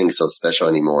make that thing so special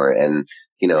anymore. And,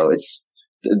 I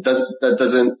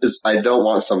don't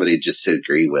want somebody just to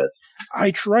agree with.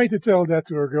 I tried to tell that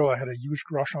to a girl I had a huge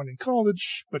crush on in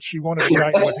college, but she wanted a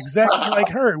guy who was exactly like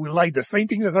her. We liked the same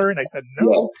things as her. And I said,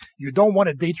 no, you don't want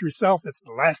to date yourself. That's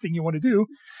the last thing you want to do.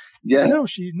 Yeah. No,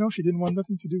 she didn't want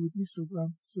nothing to do with me. So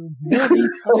Melanie,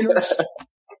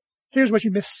 here's what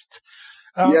you missed.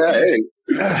 Anyway,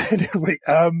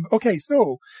 okay.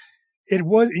 So it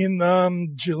was in,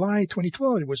 July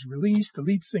 2012. It was released, the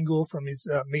lead single from his,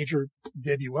 major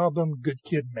debut album, Good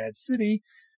Kid, Mad City.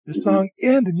 The song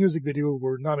and the music video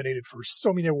were nominated for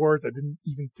so many awards. I didn't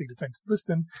even take the time to list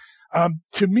them.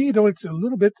 To me, though, it's a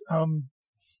little bit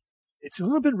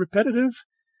repetitive.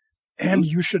 And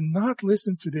you should not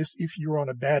listen to this if you're on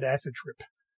a bad acid trip.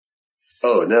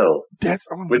 Oh, no. That's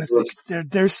all I'm going to say.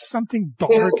 There's something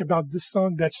dark about this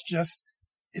song that's just,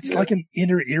 it's like an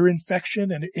inner ear infection,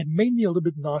 and it made me a little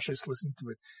bit nauseous listening to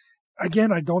it.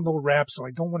 Again, I don't know rap, so I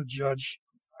don't want to judge.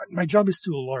 My job is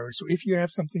to learn. So if you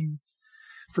have something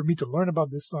for me to learn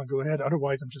about this song, go ahead.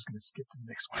 Otherwise, I'm just going to skip to the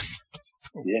next one.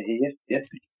 Yeah.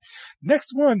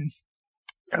 Next one,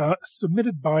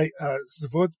 submitted by,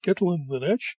 Zvod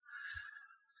Getlinich.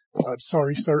 I'm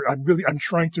sorry, sir. I'm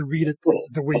trying to read it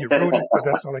the way you wrote it, but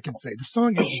that's all I can say. The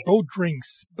song is Boat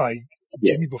Drinks by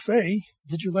Jimmy Buffett.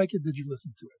 Did you like it? Did you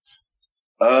listen to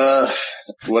it?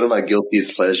 One of my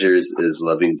guiltiest pleasures is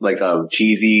loving,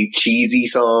 cheesy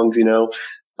songs,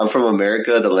 I'm from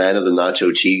America, the land of the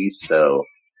nacho cheese, so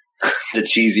the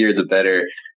cheesier, the better.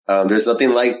 There's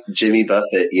nothing like Jimmy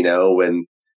Buffett, when,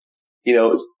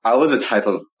 I was a type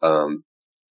of,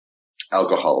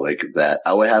 alcoholic that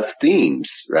I would have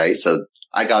themes, right? So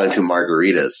I got into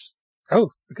margaritas. Oh,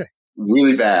 okay.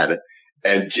 Really bad.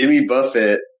 And Jimmy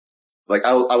Buffett,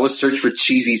 I would search for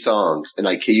cheesy songs, and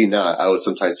I kid you not, I would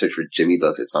sometimes search for Jimmy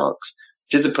Buffett songs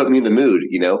just to put me in the mood,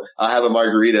 I'll have a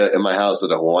margarita in my house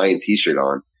with a Hawaiian t-shirt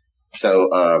on. So,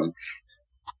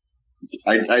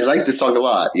 I like this song a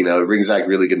lot, it brings back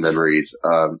really good memories.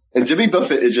 And Jimmy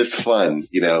Buffett is just fun,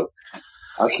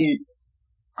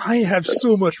 I have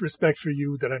so much respect for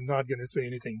you that I'm not going to say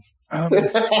anything. I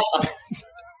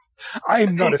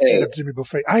am not a fan of Jimmy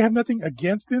Buffett. I have nothing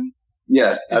against him.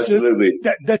 Yeah, it's absolutely.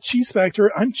 That cheese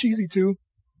factor, I'm cheesy too,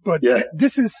 but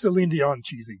this is Celine Dion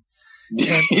cheesy.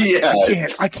 And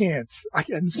I can't.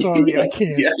 I'm sorry, I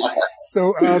can't. Yeah.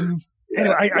 So,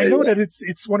 anyway, I know that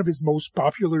it's one of his most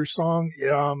popular songs.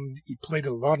 He played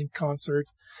a lot in concert.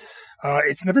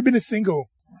 It's never been a single.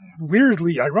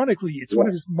 Weirdly, ironically, it's one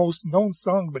of his most known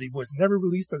songs, but it was never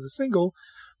released as a single.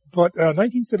 But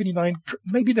 1979,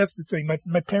 maybe that's the thing.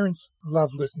 My parents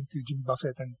love listening to Jimmy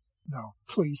Buffett, and no,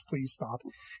 please stop.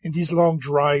 In these long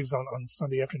drives on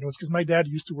Sunday afternoons, because my dad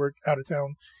used to work out of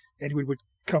town, and we would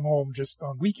come home just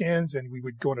on weekends, and we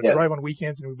would go on a Yeah. drive on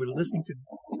weekends, and we would listen to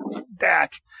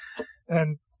that.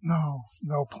 And no,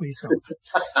 please don't.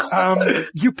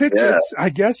 You picked Yeah. it. I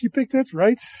guess you picked it,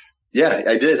 right? Yeah,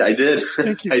 I did.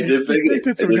 Thank you. I did pick picked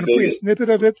it, so I we're did going to play a pick it. snippet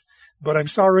of it. But I'm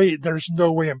sorry, there's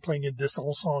no way I'm playing it this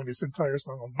whole song, this entire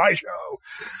song on my show.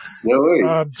 No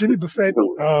worries. Jimmy Buffett,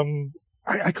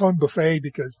 I call him Buffet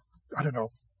because, I don't know.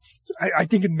 I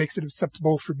think it makes it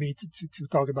acceptable for me to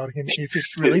talk about him if it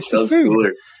relates to sounds food.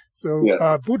 cooler. So,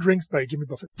 Yeah. Blue Drinks by Jimmy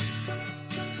Buffett.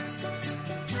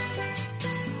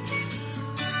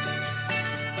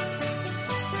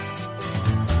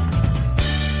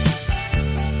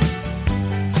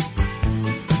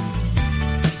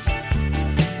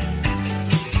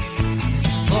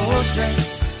 Boat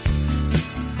drinks.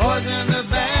 Boys in the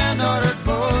band ordered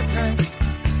boat drinks.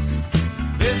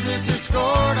 Visitors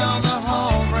scored on the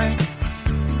home rink.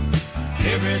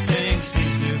 Everything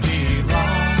seems to be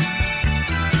wrong.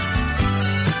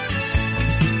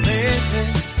 Lately,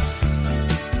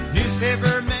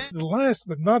 newspaper men. The last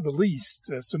but not the least,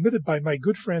 submitted by my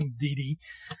good friend Dee Dee.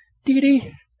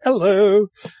 Dee, hello.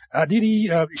 Dee,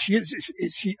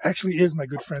 she actually is my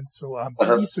good friend. So,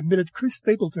 Dee submitted Chris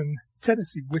Stapleton,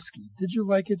 Tennessee Whiskey. Did you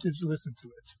like it? Did you listen to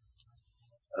it?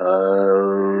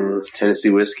 Tennessee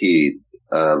Whiskey.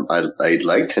 I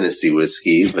like Tennessee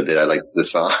Whiskey, but did I like the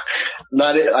song?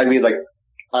 Not it. I mean, like,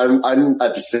 I'm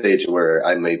at the stage where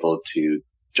I'm able to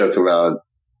joke around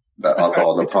about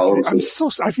alcohol, no It's problems. okay.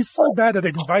 I feel so bad that I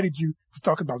invited you to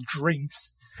talk about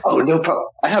drinks. Oh, no problem.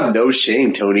 I have no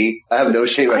shame, Tony. I have no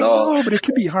shame I at all. know, but it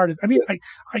could be hard. I mean,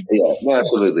 Yeah, no,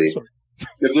 absolutely. Sorry.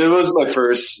 If it was my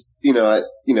first,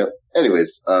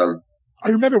 anyways, I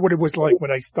remember what it was like when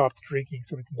I stopped drinking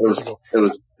 17 years ago. it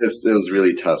was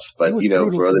really tough, It but was for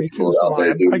brutal other me people too, so out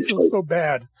there, I feel so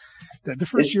bad that the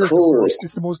first It's year is cool. the worst.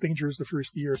 It's the most dangerous the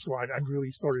first year, so I'm really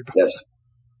sorry about Yes. that.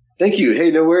 Thank you. Hey,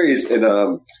 no worries. And,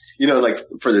 like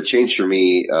for the change for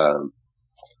me,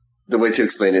 the way to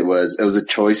explain it was a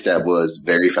choice that was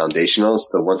very foundational.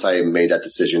 So once I made that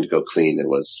decision to go clean, there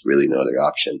was really no other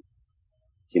option.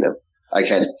 I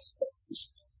can't.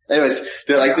 Anyways, did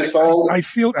you like this song? I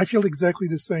feel exactly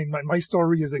the same. My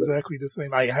story is exactly the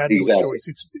same. I had no Exactly. choice.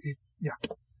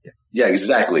 Yeah,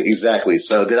 exactly.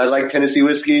 So did I like Tennessee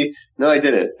Whiskey? No, I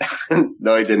didn't.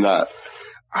 No, I did not.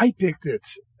 I picked it,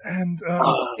 and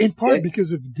in part okay.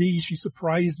 because of Dee, she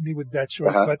surprised me with that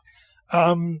choice. Uh-huh. But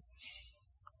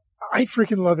I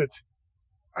freaking love it.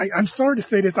 I'm sorry to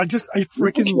say this. I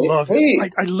freaking Okay. love Hey.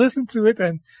 it. I listen to it,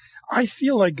 and I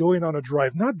feel like going on a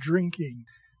drive, not drinking,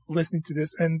 listening to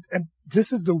this. And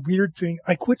this is the weird thing.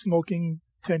 I quit smoking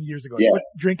 10 years ago. Yeah. I quit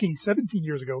drinking 17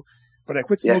 years ago, but I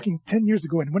quit Yeah. smoking 10 years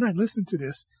ago. And when I listen to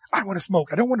this, I want to smoke.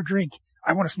 I don't want to drink.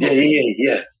 I want to smoke.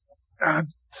 Yeah.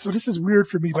 So this is weird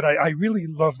for me, but I really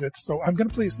loved it. So I'm going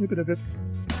to play a snippet of it.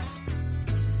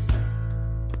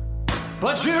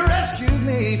 But you rescued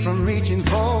me from reaching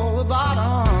for the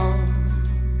bottom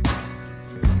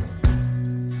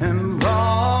and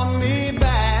brought me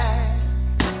back,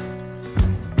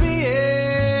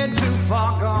 being too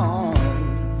far gone.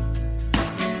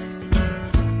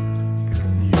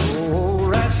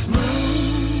 You're as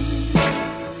smooth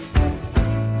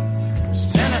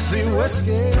as Tennessee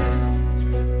whiskey.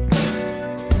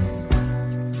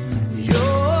 You're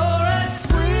as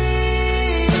sweet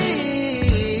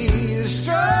as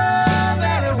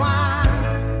strawberry wine.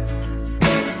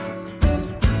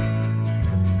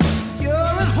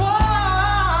 You're as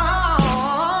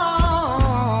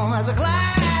warm as a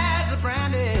glass of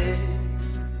brandy.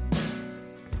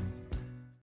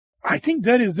 I think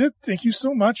that is it. Thank you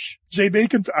so much, Jay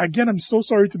Bacon. Again, I'm so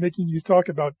sorry to making you talk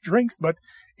about drinks, but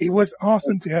it was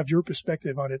awesome to have your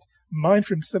perspective on it. Mine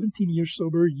from 17 years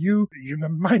sober. You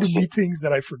reminded me things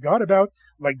that I forgot about,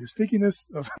 like the stickiness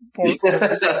of pork.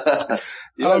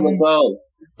 No problem.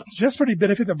 Just for the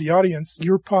benefit of the audience,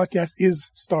 your podcast is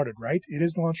started, right? It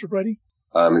is launched already?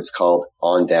 It's called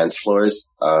On Dance Floors.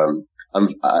 I'm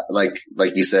like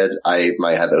you said, I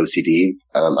might have OCD.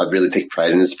 I really take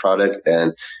pride in this product,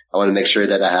 and I want to make sure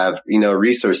that I have,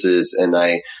 resources, and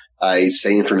I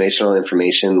say informational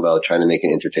information while trying to make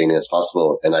it entertaining as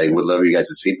possible. And I would love you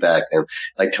guys' feedback. And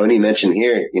like Tony mentioned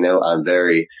here,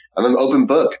 I'm an open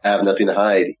book. I have nothing to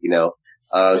hide,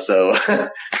 so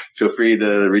feel free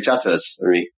to reach out to us.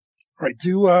 Right. Do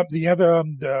you have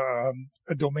a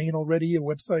domain already, a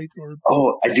website or?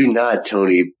 Oh, I do not,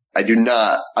 Tony. I do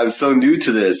not. I'm so new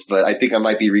to this, but I think I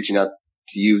might be reaching out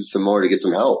to you some more to get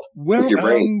some help with your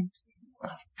brain.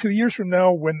 2 years from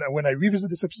now, when I revisit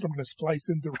this episode, I'm going to splice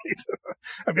in the rate.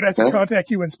 I'm going to have to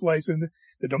contact you and splice in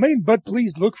the domain, but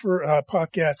please look for a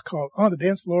podcast called On the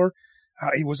Dance Floor.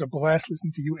 It was a blast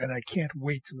listening to you, and I can't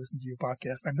wait to listen to your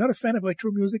podcast. I'm not a fan of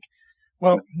electro music.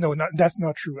 Well, no, that's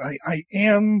not true. I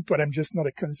am, but I'm just not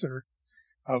a connoisseur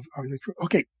of electro.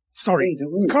 Okay, sorry.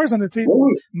 Cards on the table.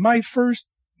 My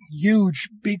first huge,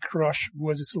 big crush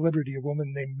was a celebrity, a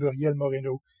woman named Muriel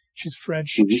Moreno. She's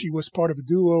French. Mm-hmm. She was part of a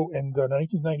duo in the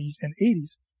 1990s and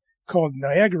 80s called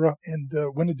Niagara. And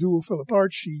when the duo fell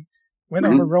apart, she went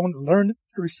on her own, learned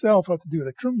herself how to do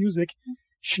electro music.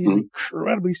 She's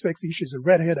incredibly sexy. She's a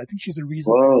redhead. I think she's the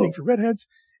reason everything for redheads.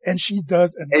 And she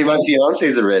does. Hey, my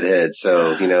fiance's a redhead,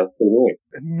 so, you know.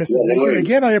 Mrs. Bacon.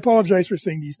 Again, I apologize for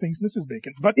saying these things, Mrs.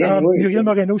 Bacon. But Muriel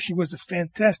Moreno, she was a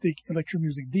fantastic electro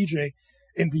music DJ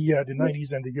in the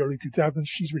 90s and the early 2000s.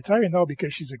 She's retired now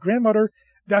because she's a grandmother.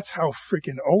 That's how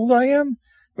freaking old I am.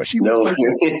 But she was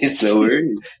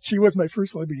she was my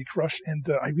first celebrity crush, and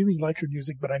I really like her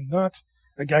music, but I'm not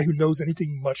a guy who knows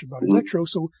anything much about electro,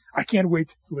 so I can't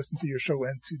wait to listen to your show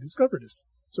and to discover this.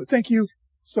 So thank you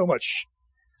so much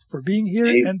for being here,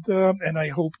 and I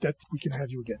hope that we can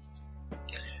have you again.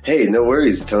 Hey, no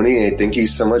worries, Tony. Thank you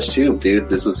so much too, dude.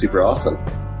 This was super awesome.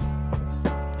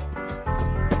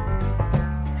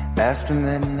 After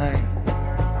midnight,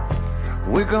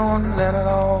 we're gonna let it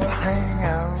all hang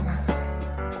out.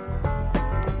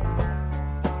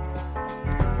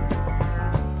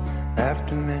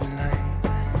 After midnight,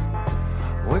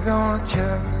 we're gonna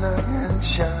chug, love, and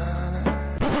shine.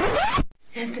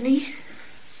 Anthony,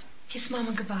 kiss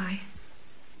Mama goodbye.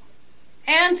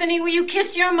 Anthony, will you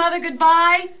kiss your mother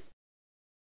goodbye?